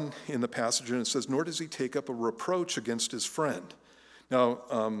goes on in the passage and it says, nor does he take up a reproach against his friend.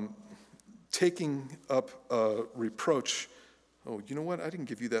 Now, taking up a reproach, oh, you know what? I didn't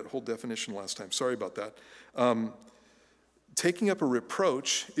give you that whole definition last time. Sorry about that. Taking up a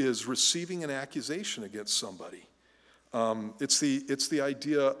reproach is receiving an accusation against somebody. It's the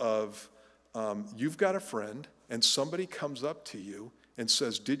idea of you've got a friend and somebody comes up to you and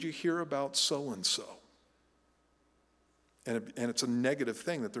says, did you hear about so-and-so? And it's a negative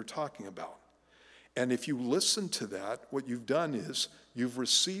thing that they're talking about. And if you listen to that, what you've done is you've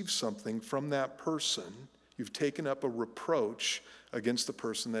received something from that person. You've taken up a reproach against the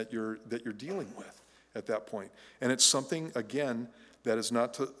person that you're dealing with at that point. And it's something, again, that is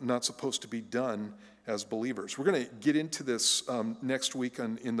not supposed to be done as believers. We're going to get into this next week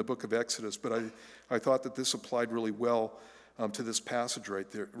in the book of Exodus, but I thought that this applied really well to this passage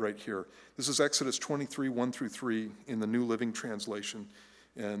right here. This is Exodus 23, 1 through 3 in the New Living Translation.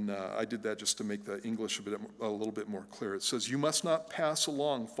 And I did that just to make the English a little bit more clear. It says, you must not pass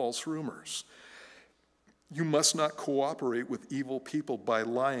along false rumors. You must not cooperate with evil people by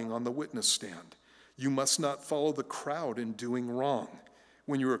lying on the witness stand. You must not follow the crowd in doing wrong.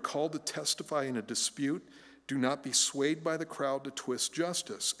 When you are called to testify in a dispute, do not be swayed by the crowd to twist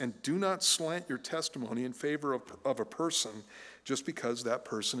justice, and do not slant your testimony in favor of a person just because that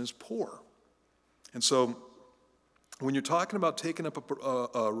person is poor. And so when you're talking about taking up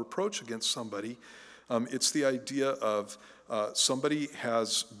a reproach against somebody, it's the idea of somebody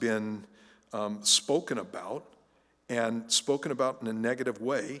has been spoken about in a negative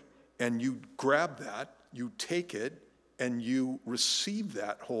way, and you grab that, you take it, and you receive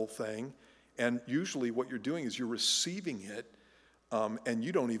that whole thing. And usually what you're doing is you're receiving it, and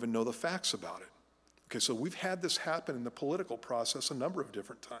you don't even know the facts about it. Okay, so we've had this happen in the political process a number of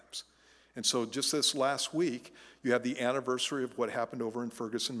different times. And so just this last week, you have the anniversary of what happened over in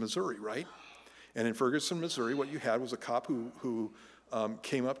Ferguson, Missouri, right? And in Ferguson, Missouri, what you had was a cop who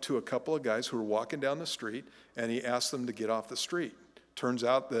came up to a couple of guys who were walking down the street, and he asked them to get off the street. Turns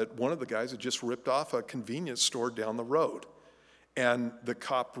out that one of the guys had just ripped off a convenience store down the road. And the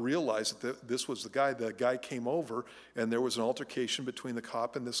cop realized that this was the guy. The guy came over, and there was an altercation between the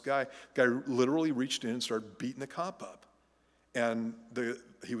cop and this guy. The guy literally reached in and started beating the cop up. And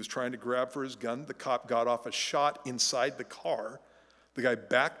he was trying to grab for his gun. The cop got off a shot inside the car. The guy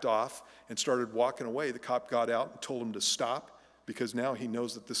backed off and started walking away. The cop got out and told him to stop, because now he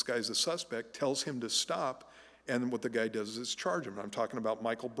knows that this guy's a suspect, tells him to stop, and what the guy does is charge him. I'm talking about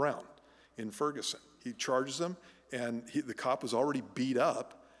Michael Brown in Ferguson. He charges him, and the cop was already beat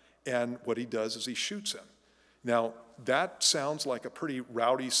up, and what he does is he shoots him. Now, that sounds like a pretty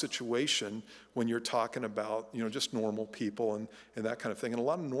rowdy situation when you're talking about, just normal people and that kind of thing. And a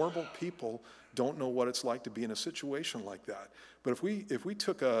lot of normal people don't know what it's like to be in a situation like that. But if we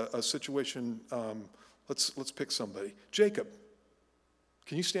took a situation, let's pick somebody. Jacob,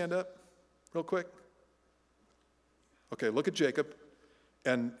 can you stand up real quick? Okay, look at Jacob,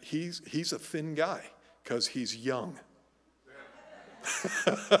 and he's a thin guy because he's young.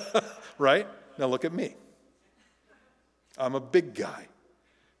 Right? Now look at me. I'm a big guy.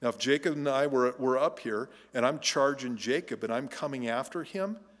 Now if Jacob and I were up here and I'm charging Jacob and I'm coming after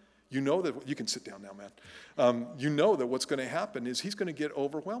him, you know that, you can sit down now, man. You know that what's going to happen is he's going to get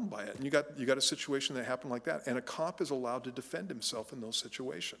overwhelmed by it. And you got a situation that happened like that. And a cop is allowed to defend himself in those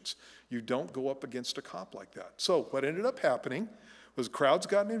situations. You don't go up against a cop like that. So what ended up happening was crowds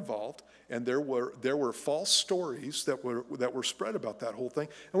gotten involved, and there were false stories that were spread about that whole thing.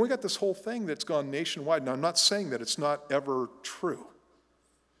 And we got this whole thing that's gone nationwide. Now, I'm not saying that it's not ever true.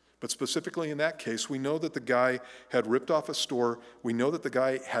 But specifically in that case, we know that the guy had ripped off a store, we know that the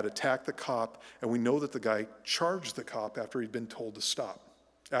guy had attacked the cop, and we know that the guy charged the cop after he'd been told to stop,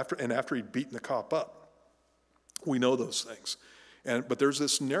 after he'd beaten the cop up. We know those things. But there's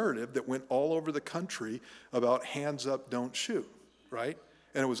this narrative that went all over the country about hands up, don't shoot, right?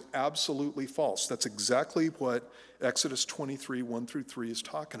 And it was absolutely false. That's exactly what Exodus 23, 1 through 3 is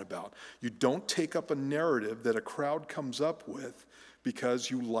talking about. You don't take up a narrative that a crowd comes up with because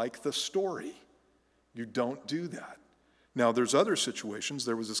you like the story. You don't do that. Now, there's other situations.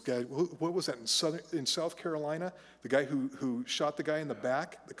 There was this guy, what was that, in South Carolina? The guy who shot the guy in the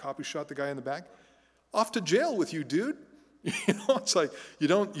back, the cop who shot the guy in the back? Off to jail with you, dude. It's like you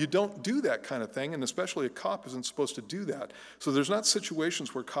don't do that kind of thing, and especially a cop isn't supposed to do that. So there's not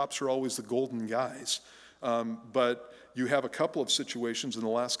situations where cops are always the golden guys. But you have a couple of situations in the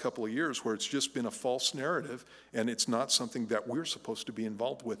last couple of years where it's just been a false narrative, and it's not something that we're supposed to be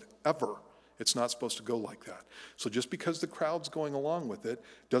involved with ever. It's not supposed to go like that. So just because the crowd's going along with it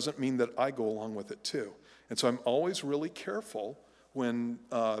doesn't mean that I go along with it too. And so I'm always really careful when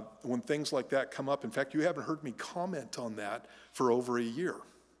things like that come up. In fact, you haven't heard me comment on that for over a year,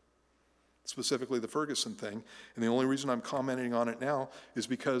 specifically the Ferguson thing. And the only reason I'm commenting on it now is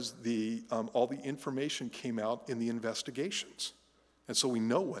because all the information came out in the investigations. And so we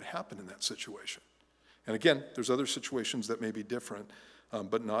know what happened in that situation. And again, there's other situations that may be different,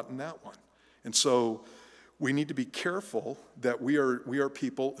 but not in that one. And so we need to be careful that we are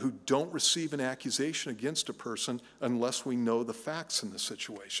people who don't receive an accusation against a person unless we know the facts in the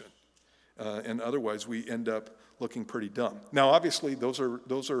situation. And otherwise, we end up looking pretty dumb. Now, obviously, those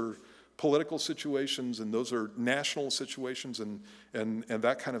are political situations, and those are national situations, and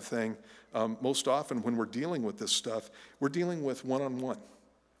that kind of thing. Most often, when we're dealing with this stuff, we're dealing with one-on-one.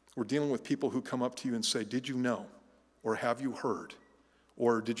 We're dealing with people who come up to you and say, "Did you know?" or "Have you heard?"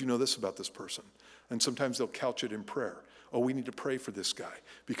 or "Did you know this about this person?" And sometimes they'll couch it in prayer. "Oh, we need to pray for this guy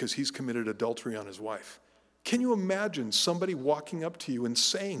because he's committed adultery on his wife." Can you imagine somebody walking up to you and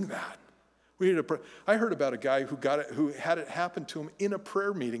saying that? We need to pray. I heard about a guy who had it happen to him in a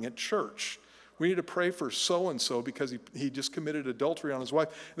prayer meeting at church. We need to pray for so-and-so because he just committed adultery on his wife.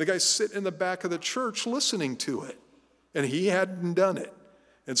 And the guy's sitting in the back of the church listening to it, and he hadn't done it.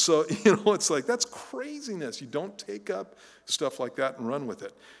 And so, it's like, that's craziness. You don't take up stuff like that and run with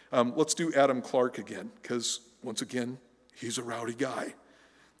it. Let's do Adam Clark again, because, once again, he's a rowdy guy.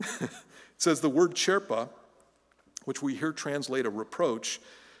 It says the word cherpa, which we here translate a reproach,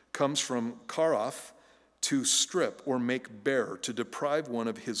 comes from karaf, to strip or make bare, to deprive one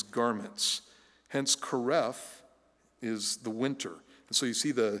of his garments. Hence, karef is the winter. And so you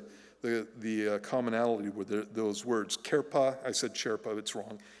see the commonality with those words. Kerpa, I said cherpa, it's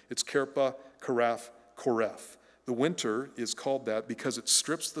wrong. It's kerpa, karaf, koref. The winter is called that because it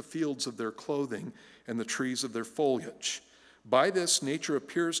strips the fields of their clothing and the trees of their foliage. By this, nature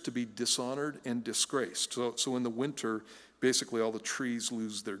appears to be dishonored and disgraced. So in the winter, basically all the trees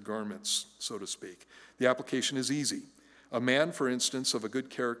lose their garments, so to speak. The application is easy. A man, for instance, of a good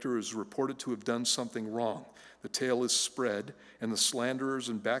character is reported to have done something wrong. The tale is spread, and the slanderers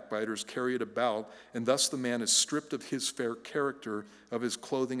and backbiters carry it about, and thus the man is stripped of his fair character, of his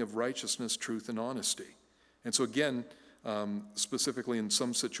clothing of righteousness, truth, and honesty. And so again, specifically in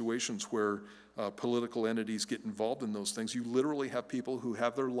some situations where political entities get involved in those things, you literally have people who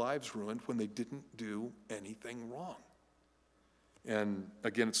have their lives ruined when they didn't do anything wrong. And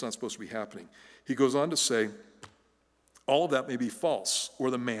again, it's not supposed to be happening. He goes on to say, all of that may be false, or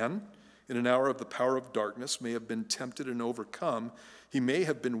the man, in an hour of the power of darkness, may have been tempted and overcome. He may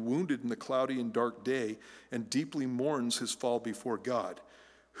have been wounded in the cloudy and dark day, and deeply mourns his fall before God.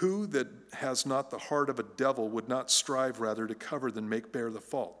 Who that has not the heart of a devil would not strive rather to cover than make bare the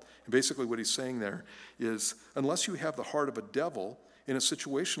fault? And basically what he's saying there is, unless you have the heart of a devil, in a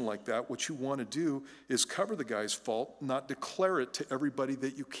situation like that, what you want to do is cover the guy's fault, not declare it to everybody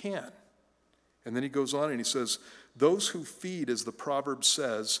that you can. And then he goes on and he says, those who feed, as the proverb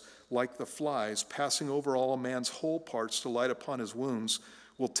says, like the flies, passing over all a man's whole parts to light upon his wounds,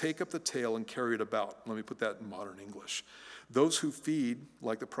 will take up the tale and carry it about. Let me put that in modern English. Those who feed,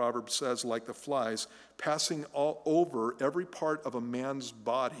 like the proverb says, like the flies, passing all over every part of a man's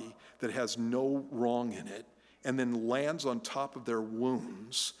body that has no wrong in it, and then lands on top of their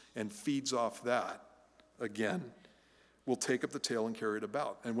wounds and feeds off that, again, will take up the tale and carry it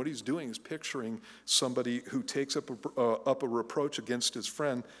about. And what he's doing is picturing somebody who takes up a reproach against his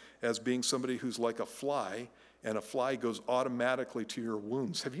friend as being somebody who's like a fly, and a fly goes automatically to your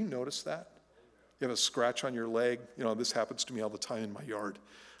wounds. Have you noticed that? You have a scratch on your leg. You know, this happens to me all the time in my yard.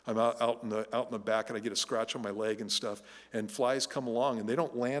 I'm out in the back and I get a scratch on my leg and stuff, and flies come along and they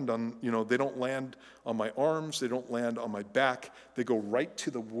don't land on, they don't land on my arms, they don't land on my back, they go right to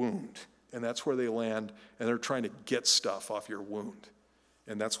the wound, and that's where they land, and they're trying to get stuff off your wound.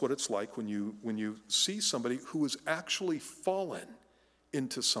 And that's what it's like when you see somebody who has actually fallen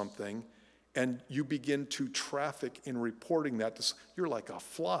into something, and you begin to traffic in reporting that to, you're like a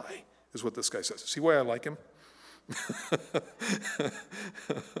fly, is what this guy says. See why I like him?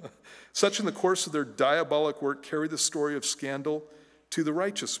 Such in the course of their diabolic work carry the story of scandal to the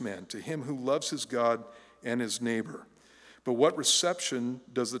righteous man, to him who loves his God and his neighbor. But what reception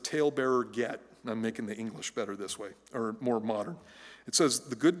does the talebearer get? I'm making the English better this way, or more modern. It says,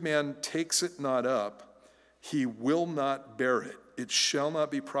 the good man takes it not up, he will not bear it. It shall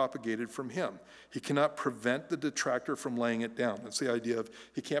not be propagated from him. He cannot prevent the detractor from laying it down. That's the idea of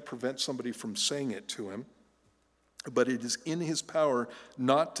he can't prevent somebody from saying it to him, but it is in his power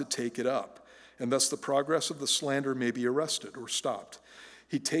not to take it up, and thus the progress of the slander may be arrested or stopped.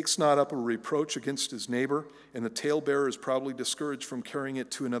 He takes not up a reproach against his neighbor, and the talebearer is probably discouraged from carrying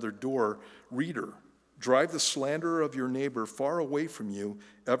it to another door. Reader, drive the slanderer of your neighbor far away from you,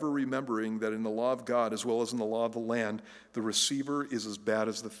 ever remembering that in the law of God, as well as in the law of the land, the receiver is as bad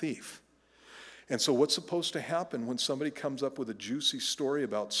as the thief. And so what's supposed to happen when somebody comes up with a juicy story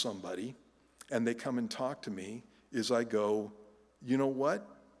about somebody, and they come and talk to me, is I go, you know what?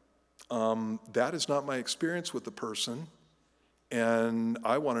 That is not my experience with the person, and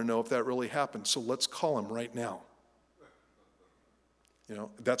I want to know if that really happened. So let's call him right now.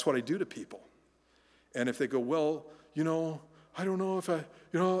 That's what I do to people. And if they go, well, I don't know if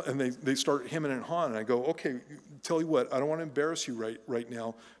and they start hemming and hawing, and I go, okay, tell you what, I don't want to embarrass you right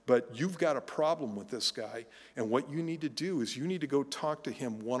now, but you've got a problem with this guy, and what you need to do is you need to go talk to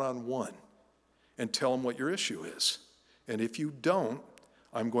him one-on-one and tell him what your issue is. And if you don't,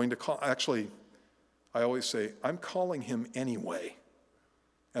 I'm going to call, actually, I always say, I'm calling him anyway,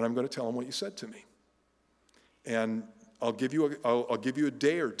 and I'm going to tell him what you said to me. And I'll give you a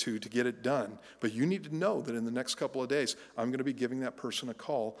day or two to get it done, but you need to know that in the next couple of days, I'm going to be giving that person a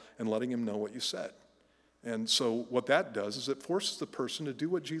call and letting him know what you said. And so what that does is it forces the person to do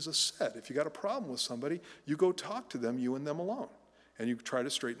what Jesus said. If you got a problem with somebody, you go talk to them, you and them alone, and you try to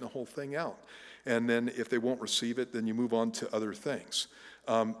straighten the whole thing out. And then if they won't receive it, then you move on to other things.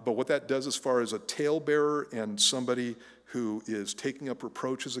 But what that does as far as a talebearer and somebody who is taking up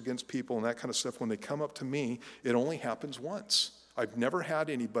reproaches against people and that kind of stuff, when they come up to me, it only happens once. I've never had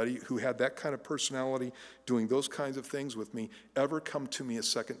anybody who had that kind of personality doing those kinds of things with me ever come to me a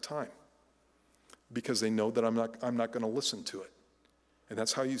second time, because they know that I'm not going to listen to it. And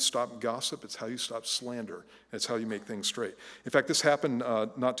that's how you stop gossip. It's how you stop slander. It's how you make things straight. In fact, this happened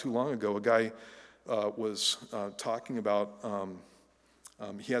not too long ago. A guy was talking about,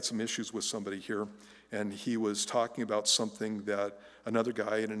 he had some issues with somebody here, and he was talking about something that another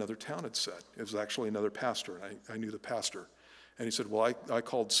guy in another town had said. It was actually another pastor, and I knew the pastor. And he said, well, I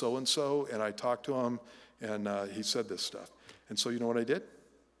called so-and-so, and I talked to him, and he said this stuff. And so you know what I did?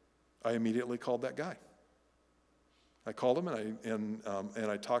 I immediately called that guy. I called him, and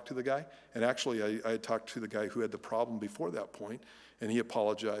I talked to the guy. And actually, I had talked to the guy who had the problem before that point, and he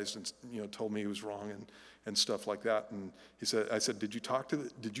apologized and told me he was wrong and stuff like that. And I said, did you talk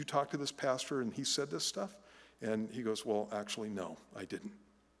to this pastor and he said this stuff? And he goes, well, actually, no, I didn't.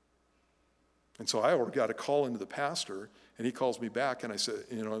 And so I already got a call into the pastor, and he calls me back, and I said,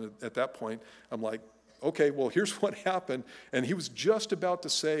 at that point, I'm like, okay, well, here's what happened. And he was just about to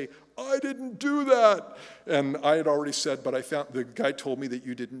say, I didn't do that. And I had already said, but the guy told me that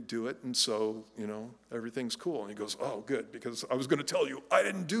you didn't do it, and so, everything's cool. And he goes, oh, good, because I was going to tell you I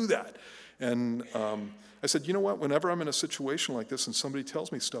didn't do that. And I said, you know what, whenever I'm in a situation like this and somebody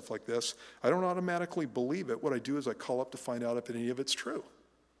tells me stuff like this, I don't automatically believe it. What I do is I call up to find out if any of it's true.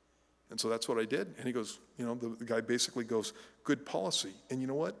 And so that's what I did. And he goes, the guy basically goes, good policy. And you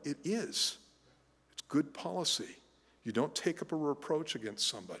know what? It is. It's good policy. You don't take up a reproach against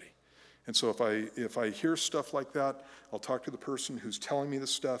somebody. And so if I hear stuff like that, I'll talk to the person who's telling me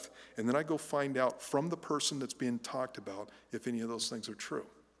this stuff, and then I go find out from the person that's being talked about if any of those things are true.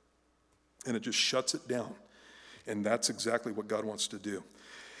 And it just shuts it down. And that's exactly what God wants to do.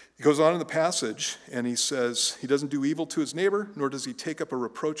 He goes on in the passage, and he says, he doesn't do evil to his neighbor, nor does he take up a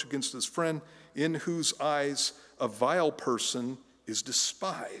reproach against his friend, in whose eyes a vile person is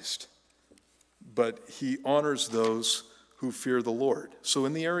despised. But he honors those who fear the Lord. So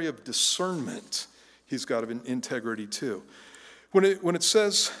in the area of discernment, he's got an integrity too. When it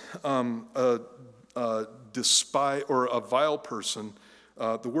says despise or a vile person,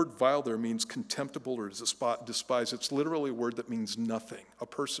 the word vile there means contemptible or despise. It's literally a word that means nothing, a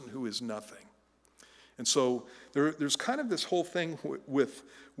person who is nothing. And so there's kind of this whole thing with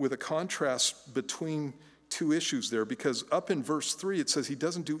a contrast between two issues there, because up in verse 3 it says he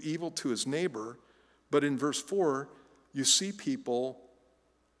doesn't do evil to his neighbor, but in verse 4 you see people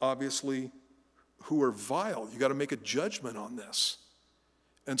obviously who are vile. You got to make a judgment on this.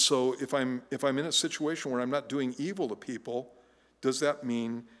 And so if I'm in a situation where I'm not doing evil to people, does that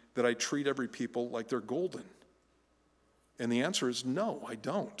mean that I treat every people like they're golden? And the answer is no, I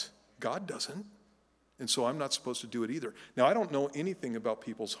don't. God doesn't. And so I'm not supposed to do it either. Now, I don't know anything about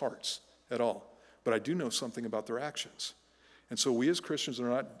people's hearts at all, but I do know something about their actions. And so we as Christians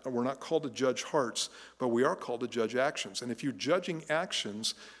we're not called to judge hearts, but we are called to judge actions. And if you're judging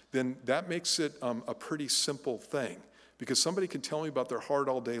actions, then that makes it a pretty simple thing. Because somebody can tell me about their heart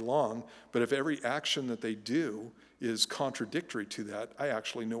all day long, but if every action that they do is contradictory to that, I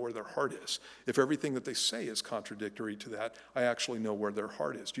actually know where their heart is. If everything that they say is contradictory to that, I actually know where their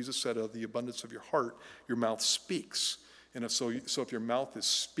heart is. Jesus said, of the abundance of your heart, your mouth speaks. And if if your mouth is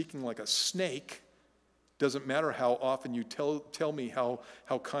speaking like a snake, doesn't matter how often you tell me how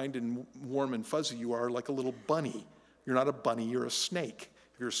kind and warm and fuzzy you are, like a little bunny. You're not a bunny, you're a snake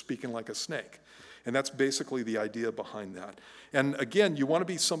if you're speaking like a snake. And that's basically the idea behind that. And again, you want to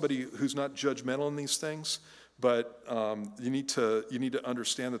be somebody who's not judgmental in these things, but you need to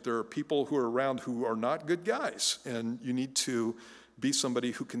understand that there are people who are around who are not good guys, and you need to be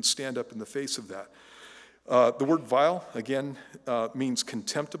somebody who can stand up in the face of that. The word vile, again, means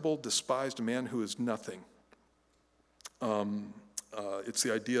contemptible, despised, a man who is nothing. It's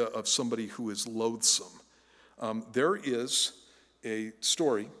the idea of somebody who is loathsome. There is a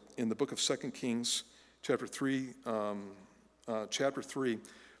story in the book of 2 Kings, chapter 3,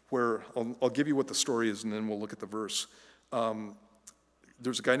 where I'll give you what the story is, and then we'll look at the verse.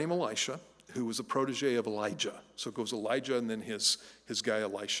 There's a guy named Elisha who was a protege of Elijah. So it goes Elijah and then his guy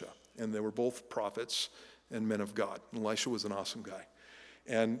Elisha. And they were both prophets and men of God. And Elisha was an awesome guy.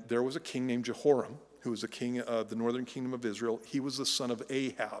 And there was a king named Jehoram, who was the king of the northern kingdom of Israel. He was the son of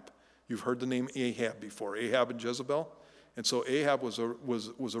Ahab. You've heard the name Ahab before, Ahab and Jezebel. And so Ahab was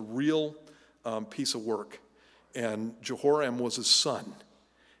a real piece of work. And Jehoram was his son.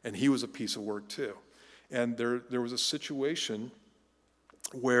 And he was a piece of work too. And there was a situation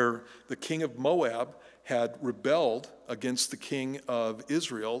where the king of Moab had rebelled against the king of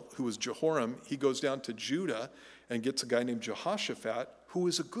Israel, who was Jehoram. He goes down to Judah and gets a guy named Jehoshaphat, who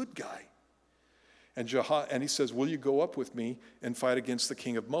is a good guy. And he says, will you go up with me and fight against the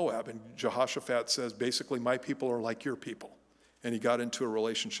king of Moab? And Jehoshaphat says, basically, my people are like your people. And he got into a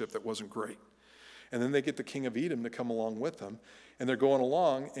relationship that wasn't great. And then they get the king of Edom to come along with them. And they're going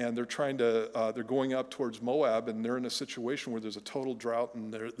along, and they're going up towards Moab, and they're in a situation where there's a total drought,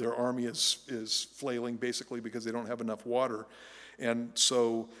 and their army is flailing, basically, because they don't have enough water. And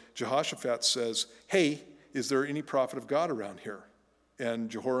so Jehoshaphat says, hey, is there any prophet of God around here? And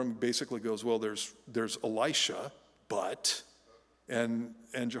Jehoram basically goes, well, there's Elisha, but And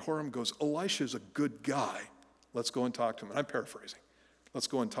Jehoram goes, Elisha's a good guy. Let's go and talk to him. And I'm paraphrasing. Let's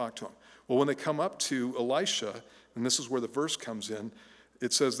go and talk to him. Well, when they come up to Elisha, and this is where the verse comes in,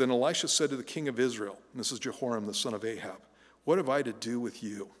 it says, then Elisha said to the king of Israel, and this is Jehoram, the son of Ahab, what have I to do with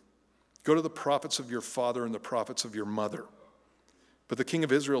you? Go to the prophets of your father and the prophets of your mother. But the king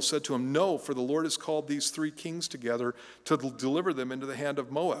of Israel said to him, no, for the Lord has called these 3 kings together to deliver them into the hand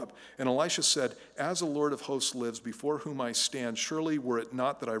of Moab. And Elisha said, as the Lord of hosts lives, before whom I stand, surely were it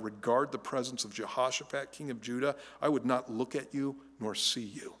not that I regard the presence of Jehoshaphat, king of Judah, I would not look at you nor see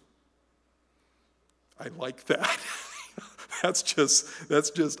you. I like that. That's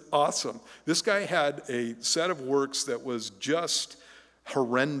just awesome. This guy had a set of works that was just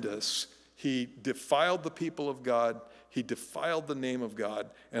horrendous. He defiled the people of God. He defiled the name of God,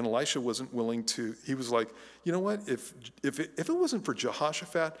 and Elisha wasn't willing to. He was like, you know what? If it wasn't for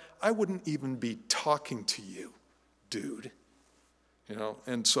Jehoshaphat, I wouldn't even be talking to you, dude. You know.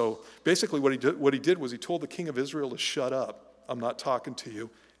 And so basically, what he did was he told the king of Israel to shut up. I'm not talking to you,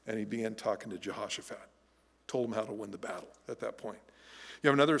 and he began talking to Jehoshaphat. Told him how to win the battle at that point. You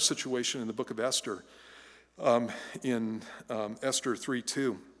have another situation in the book of Esther, in Esther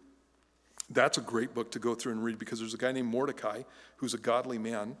 3:2. That's a great book to go through and read because there's a guy named Mordecai who's a godly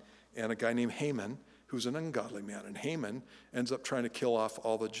man and a guy named Haman who's an ungodly man. And Haman ends up trying to kill off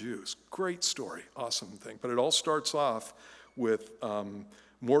all the Jews. Great story, awesome thing. But it all starts off with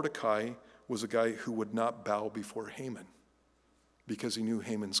Mordecai was a guy who would not bow before Haman because he knew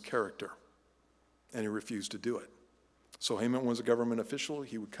Haman's character and he refused to do it. So Haman was a government official.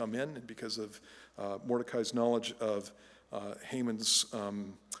 He would come in, and because of Mordecai's knowledge of Haman's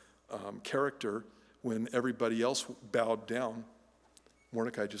character, when everybody else bowed down,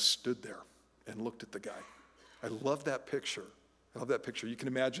 Mordecai just stood there and looked at the guy. I love that picture. I love that picture. You can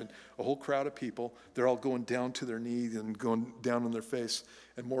imagine a whole crowd of people. They're all going down to their knees and going down on their face,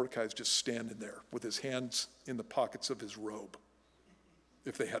 and Mordecai's just standing there with his hands in the pockets of his robe,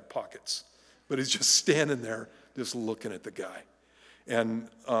 if they had pockets. But he's just standing there, just looking at the guy. And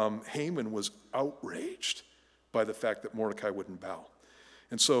Haman was outraged by the fact that Mordecai wouldn't bow.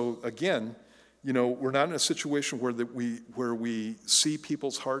 And so, again, you know, we're not in a situation where we see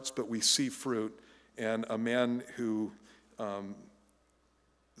people's hearts, but we see fruit. And a man who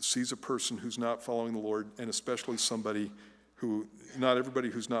sees a person who's not following the Lord, and especially somebody who, not everybody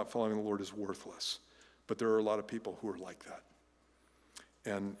who's not following the Lord is worthless. But there are a lot of people who are like that.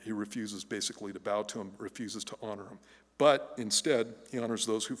 And he refuses basically to bow to him, refuses to honor him. But instead, he honors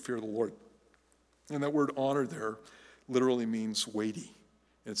those who fear the Lord. And that word honor there literally means weighty.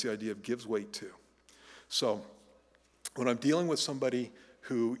 And it's the idea of gives weight to. So when I'm dealing with somebody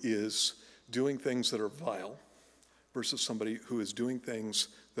who is doing things that are vile versus somebody who is doing things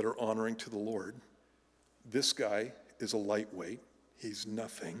that are honoring to the Lord, this guy is a lightweight. He's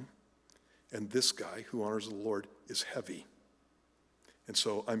nothing. And this guy who honors the Lord is heavy. And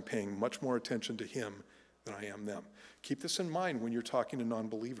so I'm paying much more attention to him than I am them. Keep this in mind when you're talking to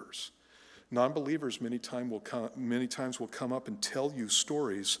non-believers. Non-believers many times will come up and tell you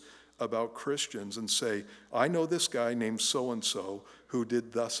stories about Christians and say, I know this guy named so-and-so who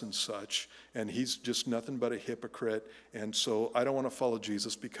did thus and such, and he's just nothing but a hypocrite, and so I don't want to follow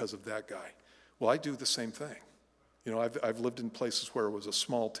Jesus because of that guy. Well, I do the same thing. You know, I've lived in places where it was a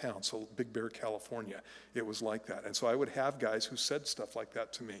small town, so Big Bear, California, it was like that. And so I would have guys who said stuff like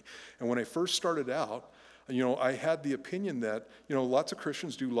that to me. And when I first started out, you know, I had the opinion that, you know, lots of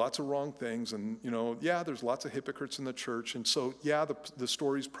Christians do lots of wrong things, and, you know, yeah, there's lots of hypocrites in the church, and so, yeah, the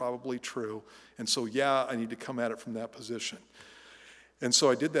story's probably true, and so, yeah, I need to come at it from that position. And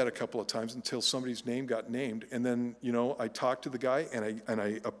so I did that a couple of times until somebody's name got named, and then, you know, I talked to the guy, and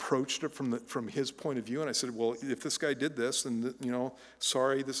I approached it from his point of view, and I said, well, if this guy did this, then, you know,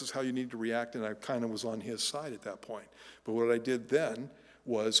 sorry, this is how you need to react, and I kind of was on his side at that point. But what I did then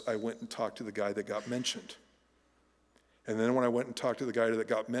was I went and talked to the guy that got mentioned. And then when I went and talked to the guy that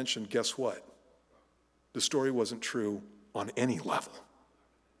got mentioned, guess what? The story wasn't true on any level.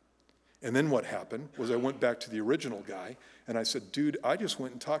 And then what happened was I went back to the original guy, and I said, dude, I just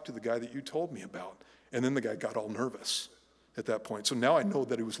went and talked to the guy that you told me about. And then the guy got all nervous at that point. So now I know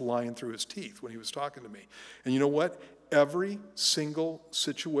that he was lying through his teeth when he was talking to me. And you know what? Every single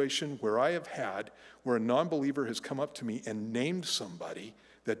situation where I have had where a non-believer has come up to me and named somebody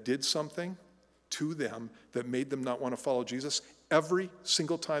that did something to them that made them not want to follow Jesus, every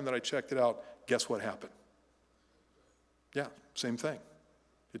single time that I checked it out, guess what happened? Yeah, same thing.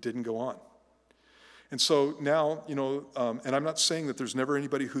 It didn't go on. And so now, you know, and I'm not saying that there's never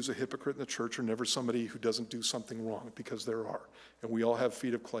anybody who's a hypocrite in the church or never somebody who doesn't do something wrong, because there are. And we all have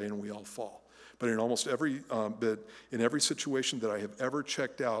feet of clay and we all fall. but in almost every situation that I have ever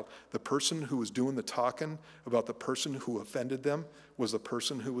checked out, the person who was doing the talking about the person who offended them was the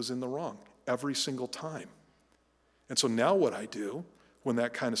person who was in the wrong every single time. And so now what I do when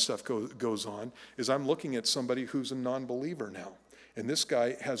that kind of stuff goes on is I'm looking at somebody who's a non-believer now. And this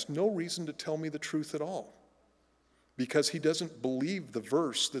guy has no reason to tell me the truth at all, because he doesn't believe the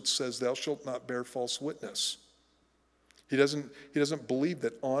verse that says, thou shalt not bear false witness. He doesn't believe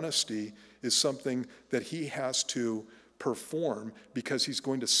that honesty is something that he has to perform because he's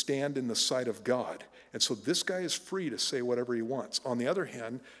going to stand in the sight of God. And so this guy is free to say whatever he wants. On the other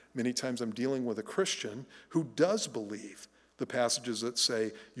hand, many times I'm dealing with a Christian who does believe the passages that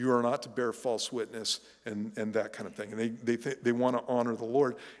say you are not to bear false witness and that kind of thing. And they want to honor the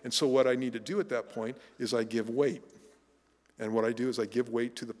Lord. And so what I need to do at that point is I give weight. And what I do is I give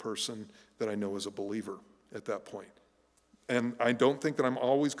weight to the person that I know is a believer at that point. And I don't think that I'm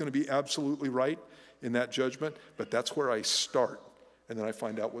always going to be absolutely right in that judgment, but that's where I start. And then I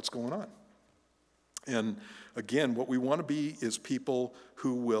find out what's going on. And again, what we want to be is people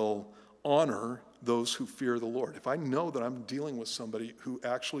who will honor those who fear the Lord. If I know that I'm dealing with somebody who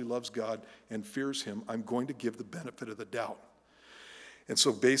actually loves God and fears him, I'm going to give the benefit of the doubt. And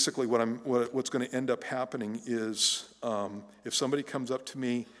so basically what's going to end up happening is if somebody comes up to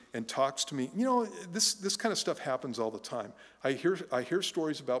me and talks to me, this kind of stuff happens all the time. I hear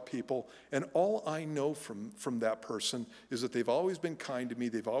stories about people, and all I know from that person is that they've always been kind to me,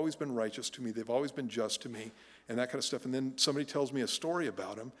 they've always been righteous to me, they've always been just to me, and that kind of stuff. And then somebody tells me a story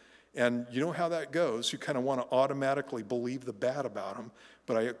about them, and you know how that goes. You kind of want to automatically believe the bad about them,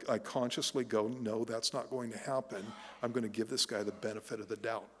 but I consciously go, no, that's not going to happen. I'm going to give this guy the benefit of the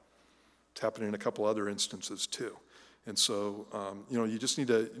doubt. It's happened in a couple other instances too. And so, you just need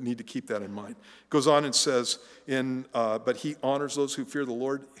to keep that in mind. It goes on and says, but he honors those who fear the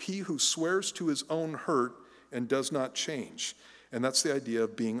Lord. He who swears to his own hurt and does not change. And that's the idea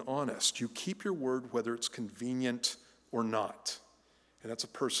of being honest. You keep your word whether it's convenient or not. And that's a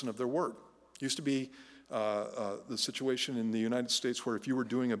person of their word. It used to be the situation in the United States where if you were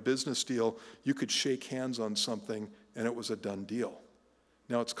doing a business deal, you could shake hands on something and it was a done deal.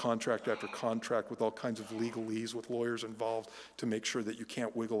 Now it's contract after contract with all kinds of legalese with lawyers involved to make sure that you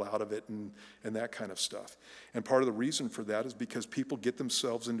can't wiggle out of it and that kind of stuff. And part of the reason for that is because people get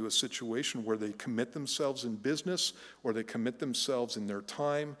themselves into a situation where they commit themselves in business or they commit themselves in their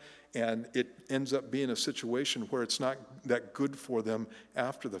time, and it ends up being a situation where it's not that good for them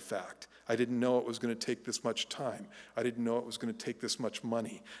after the fact. I didn't know it was going to take this much time. I didn't know it was going to take this much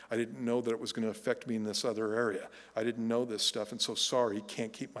money. I didn't know that it was going to affect me in this other area. I didn't know this stuff, and so sorry,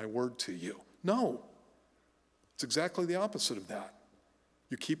 can't keep my word to you. No. It's exactly the opposite of that.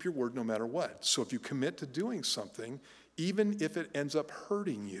 You keep your word no matter what. So if you commit to doing something, even if it ends up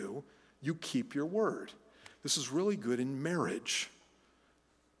hurting you, you keep your word. This is really good in marriage.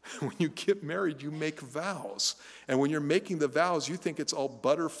 When you get married, you make vows. And when you're making the vows, you think it's all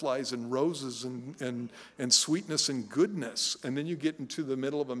butterflies and roses and sweetness and goodness. And then you get into the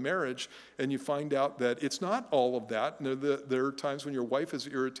middle of a marriage and you find out that it's not all of that. And there are times when your wife is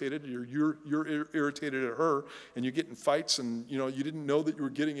irritated, you're irritated at her, and you get in fights, and you didn't know that you were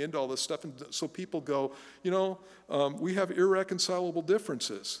getting into all this stuff. And so people go, we have irreconcilable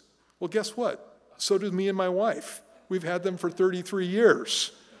differences. Well, guess what? So do me and my wife. We've had them for 33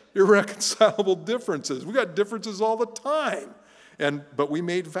 years. Irreconcilable differences. We got differences all the time. But we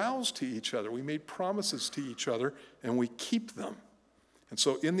made vows to each other. We made promises to each other, and we keep them. And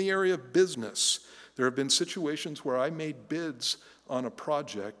so in the area of business, there have been situations where I made bids on a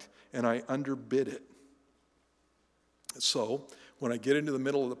project, and I underbid it. So when I get into the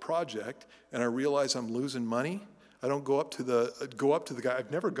middle of the project, and I realize I'm losing money, I don't go up to the guy.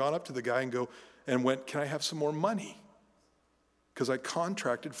 I've never gone up to the guy and went, can I have some more money? Because I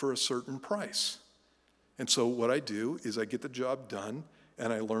contracted for a certain price. And so what I do is I get the job done,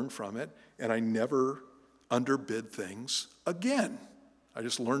 and I learn from it, and I never underbid things again. I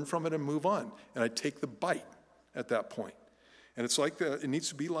just learn from it and move on, and I take the bite at that point. And it's like that. It needs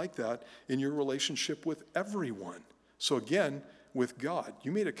to be like that in your relationship with everyone. So again, with God,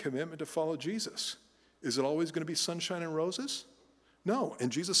 you made a commitment to follow Jesus. Is it always going to be sunshine and roses? No, and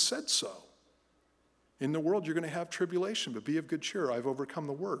Jesus said so. In the world, you're going to have tribulation, but be of good cheer. I've overcome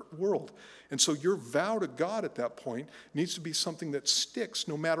the world. And so your vow to God at that point needs to be something that sticks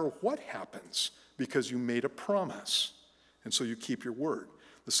no matter what happens, because you made a promise. And so you keep your word.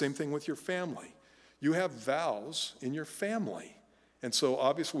 The same thing with your family. You have vows in your family. And so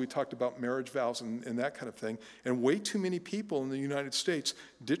obviously we talked about marriage vows and that kind of thing. And way too many people in the United States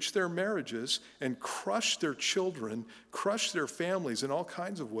ditch their marriages and crush their children, crush their families in all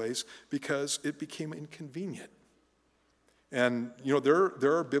kinds of ways because it became inconvenient. And,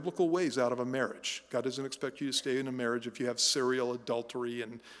 there are biblical ways out of a marriage. God doesn't expect you to stay in a marriage if you have serial adultery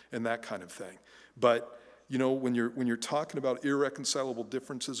and that kind of thing. But, when you're talking about irreconcilable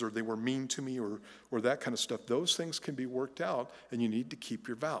differences, or they were mean to me, or that kind of stuff, those things can be worked out, and you need to keep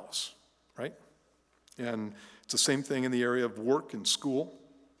your vows, right? And it's the same thing in the area of work and school.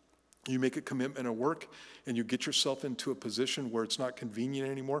 You make a commitment at work, and you get yourself into a position where it's not convenient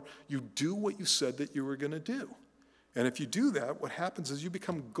anymore. You do what you said that you were going to do. And if you do that, what happens is you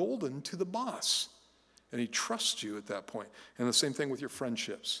become golden to the boss, and he trusts you at that point. And the same thing with your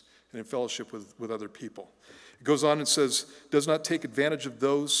friendships and in fellowship with other people. It goes on and says, does not take advantage of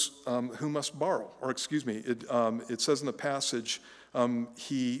those who must borrow. Or excuse me, it says in the passage,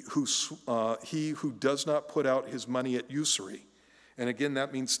 he who does not put out his money at usury. And again,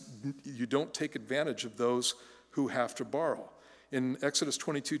 that means you don't take advantage of those who have to borrow. In Exodus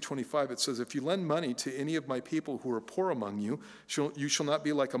 22:25, it says, if you lend money to any of my people who are poor among you, you shall not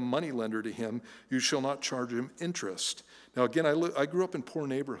be like a money lender to him. You shall not charge him interest. Now, again, I grew up in poor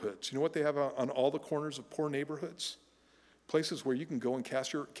neighborhoods. You know what they have on all the corners of poor neighborhoods? Places where you can go and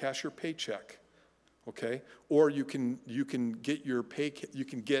cash your paycheck, okay? Or you can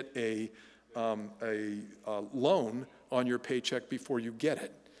get a loan on your paycheck before you get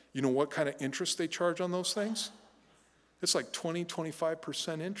it. You know what kind of interest they charge on those things? It's like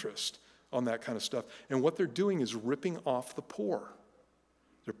 20-25% interest on that kind of stuff. And what they're doing is ripping off the poor.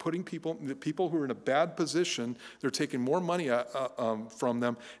 They're putting the people who are in a bad position, they're taking more money from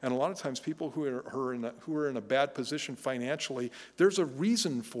them. And a lot of times people who are in a bad position financially, there's a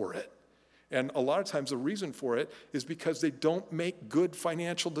reason for it. And a lot of times the reason for it is because they don't make good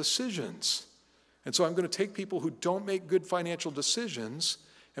financial decisions. And so I'm going to take people who don't make good financial decisions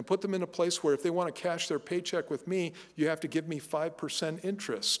and put them in a place where if they want to cash their paycheck with me, you have to give me 5%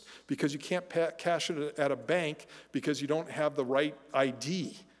 interest, because you can't cash it at a bank because you don't have the right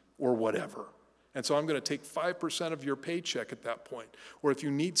ID or whatever. And so I'm going to take 5% of your paycheck at that point. Or if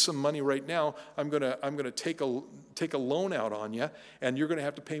you need some money right now, I'm going to take a loan out on you, and you're going to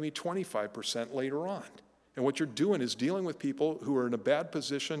have to pay me 25% later on. And what you're doing is dealing with people who are in a bad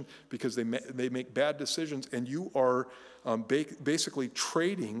position because they make bad decisions, and you are basically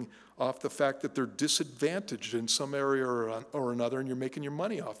trading off the fact that they're disadvantaged in some area or another, and you're making your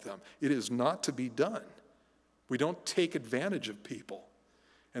money off them. It is not to be done. We don't take advantage of people.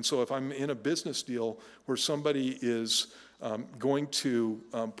 And so if I'm in a business deal where somebody is going to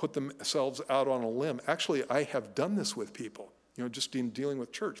put themselves out on a limb, actually I have done this with people. Just in dealing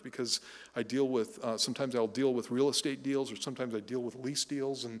with church, because I deal with, sometimes I'll deal with real estate deals, or sometimes I deal with lease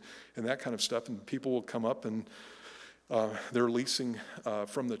deals and that kind of stuff, and people will come up and they're leasing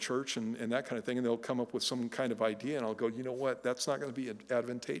from the church and that kind of thing, and they'll come up with some kind of idea, and I'll go, you know what, that's not going to be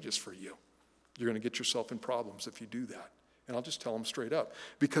advantageous for you. You're going to get yourself in problems if you do that. And I'll just tell them straight up,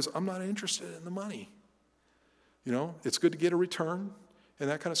 because I'm not interested in the money. It's good to get a return and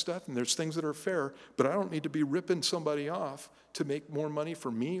that kind of stuff, and there's things that are fair, but I don't need to be ripping somebody off to make more money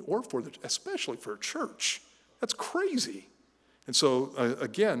for me or especially for a church. That's crazy. And so,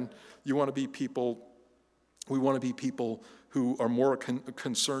 again, we want to be people who are more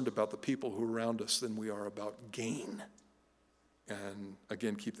concerned about the people who are around us than we are about gain. And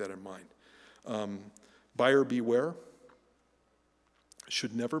again, keep that in mind. Buyer beware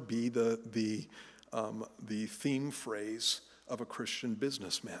should never be the theme phrase of a Christian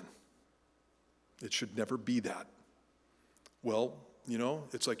businessman. It should never be that. Well,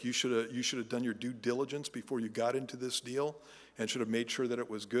 it's like you should have done your due diligence before you got into this deal, and should have made sure that it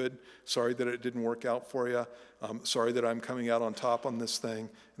was good. Sorry that it didn't work out for you. Sorry that I'm coming out on top on this thing,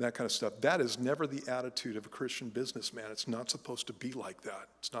 and that kind of stuff. That is never the attitude of a Christian businessman. It's not supposed to be like that.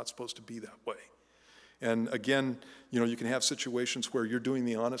 It's not supposed to be that way. And again, you can have situations where you're doing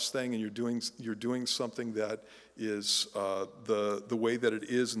the honest thing, and you're doing something that is the way that it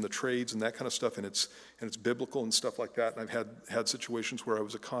is in the trades and that kind of stuff, and it's biblical and stuff like that. And I've had situations where I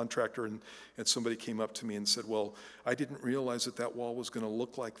was a contractor, and somebody came up to me and said, well, I didn't realize that wall was going to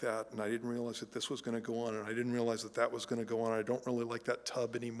look like that, and I didn't realize that this was going to go on, and I didn't realize that was going to go on. I don't really like that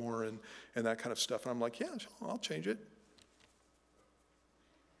tub anymore, and that kind of stuff. And I'm like, yeah, I'll change it.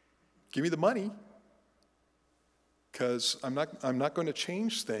 Give me the money. Because I'm not going to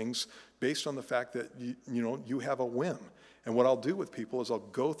change things based on the fact that you have a whim. And what I'll do with people is I'll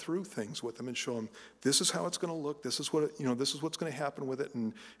go through things with them and show them, this is how it's going to look. This is what this is what's going to happen with it.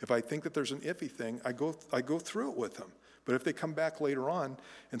 And if I think that there's an iffy thing, I go through it with them. But if they come back later on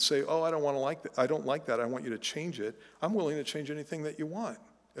and say, oh, I don't like that, I want you to change it, I'm willing to change anything that you want,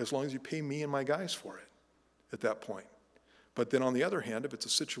 as long as you pay me and my guys for it at that point. But then on the other hand, if it's a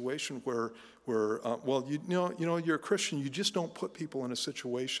situation where you're a Christian, you just don't put people in a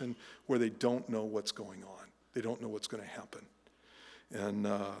situation where they don't know what's going on. They don't know what's going to happen. And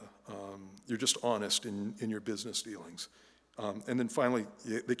you're just honest in your business dealings. And then finally,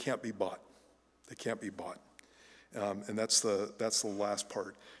 they can't be bought. They can't be bought. And that's the last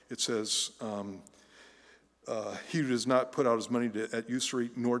part. It says, he who does not put out his money at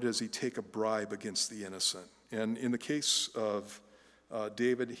usury, nor does he take a bribe against the innocent. And in the case of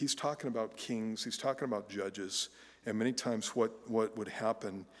David, he's talking about kings, he's talking about judges, and many times what would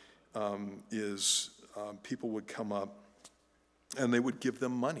happen is people would come up and they would give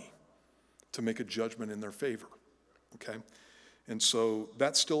them money to make a judgment in their favor, okay? And so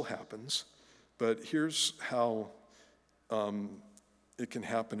that still happens, but here's how it can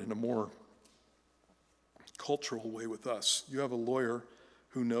happen in a more cultural way with us. You have a lawyer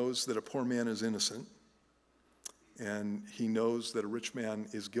who knows that a poor man is innocent, and he knows that a rich man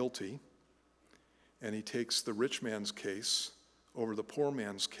is guilty, and he takes the rich man's case over the poor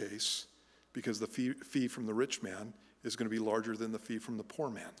man's case because the fee from the rich man is going to be larger than the fee from the poor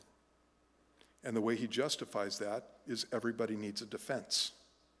man. And the way he justifies that is everybody needs a defense.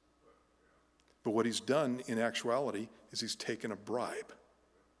 But what he's done in actuality is he's taken a bribe.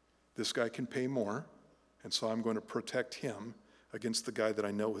 This guy can pay more, and so I'm going to protect him against the guy that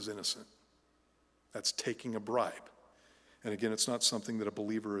I know is innocent. That's taking a bribe. And again, it's not something that a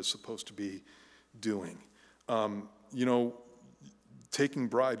believer is supposed to be doing. Taking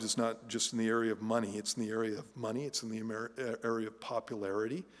bribes is not just in the area of money. It's in the area of money. It's in the area of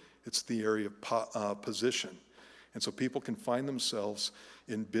popularity. It's the area of position. And so people can find themselves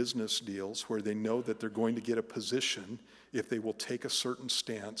in business deals where they know that they're going to get a position if they will take a certain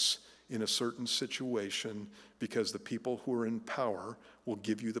stance in a certain situation, because the people who are in power will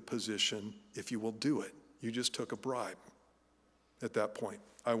give you the position if you will do it. You just took a bribe at that point.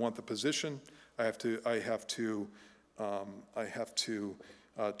 I want the position. I have to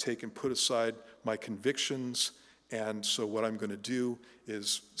take and put aside my convictions. And so what I'm going to do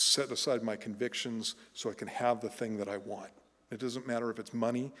is set aside my convictions so I can have the thing that I want. It doesn't matter if it's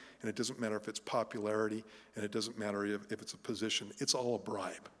money, and it doesn't matter if it's popularity, and it doesn't matter if it's a position. It's all a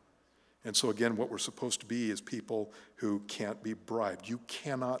bribe. And so again, what we're supposed to be is people who can't be bribed. You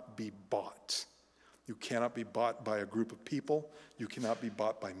cannot be bought. You cannot be bought by a group of people. You cannot be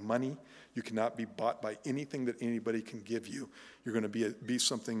bought by money. You cannot be bought by anything that anybody can give you. You're going to be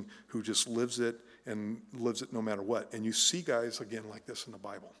something who just lives it and lives it no matter what. And you see guys, again, like this in the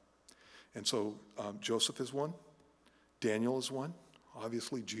Bible. And so Joseph is one. Daniel is one.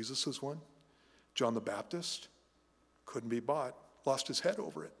 Obviously, Jesus is one. John the Baptist couldn't be bought. Lost his head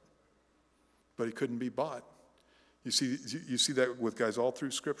over it. But he couldn't be bought. You see that with guys all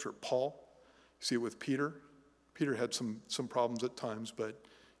through Scripture. Paul, you see it with Peter. Peter had some problems at times, but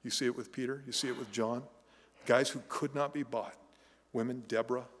you see it with Peter. You see it with John. Guys who could not be bought. Women,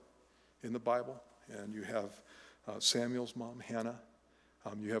 Deborah in the Bible. And you have Samuel's mom, Hannah.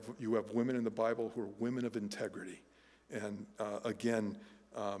 You have women in the Bible who are women of integrity. And again,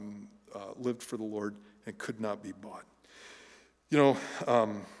 lived for the Lord and could not be bought.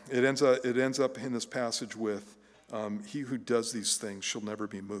 It ends up in this passage with, he who does these things shall never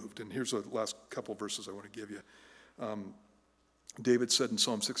be moved. And here's the last couple verses I want to give you. David said in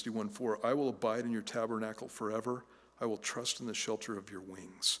Psalm 61:4, I will abide in your tabernacle forever. I will trust in the shelter of your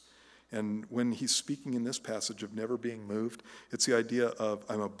wings. And when he's speaking in this passage of never being moved, it's the idea of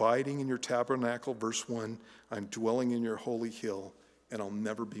I'm abiding in your tabernacle, verse 1. I'm dwelling in your holy hill, and I'll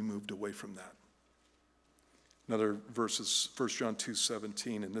never be moved away from that. Another verse is 1 John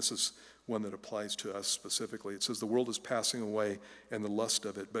 2:17, and this is one that applies to us specifically. It says, the world is passing away and the lust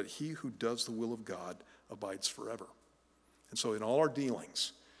of it, but he who does the will of God abides forever. And so in all our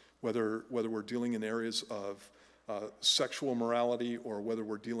dealings, whether we're dealing in areas of sexual morality, or whether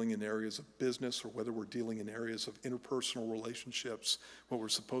we're dealing in areas of business, or whether we're dealing in areas of interpersonal relationships, what we're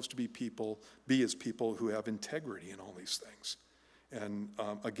supposed to be is people who have integrity in all these things. And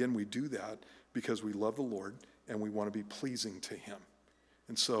again, we do that because we love the Lord and we want to be pleasing to him.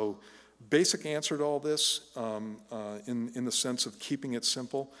 And so basic answer to all this, in the sense of keeping it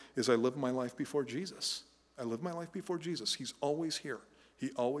simple, is I live my life before Jesus. I live my life before Jesus. He's always here.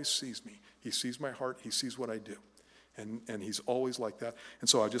 He always sees me. He sees my heart. He sees what I do. And he's always like that. And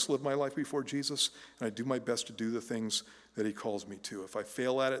so I just live my life before Jesus, and I do my best to do the things that he calls me to. If I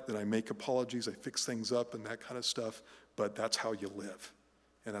fail at it, then I make apologies, I fix things up and that kind of stuff, but that's how you live.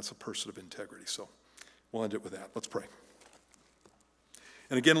 And that's a person of integrity. So we'll end it with that. Let's pray.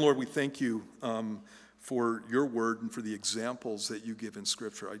 And again, Lord, we thank you for your word and for the examples that you give in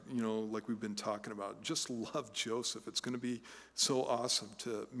Scripture. Like we've been talking about, just love Joseph. It's going to be so awesome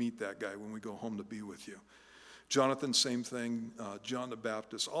to meet that guy when we go home to be with you. Jonathan, same thing. John the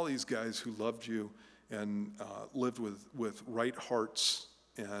Baptist, all these guys who loved you and lived with right hearts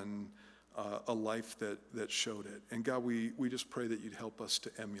and a life that showed it. And God, we just pray that you'd help us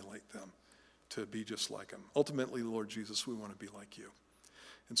to emulate them, to be just like them. Ultimately, Lord Jesus, we want to be like you.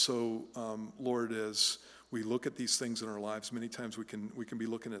 And so, Lord, as we look at these things in our lives, many times we can be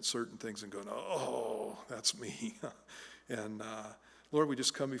looking at certain things and going, oh, that's me. And Lord, we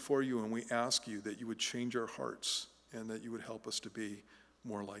just come before you and we ask you that you would change our hearts and that you would help us to be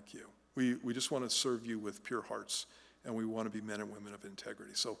more like you. We just want to serve you with pure hearts, and we want to be men and women of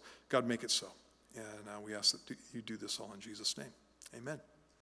integrity. So, God, make it so. And we ask that you do this all in Jesus' name. Amen.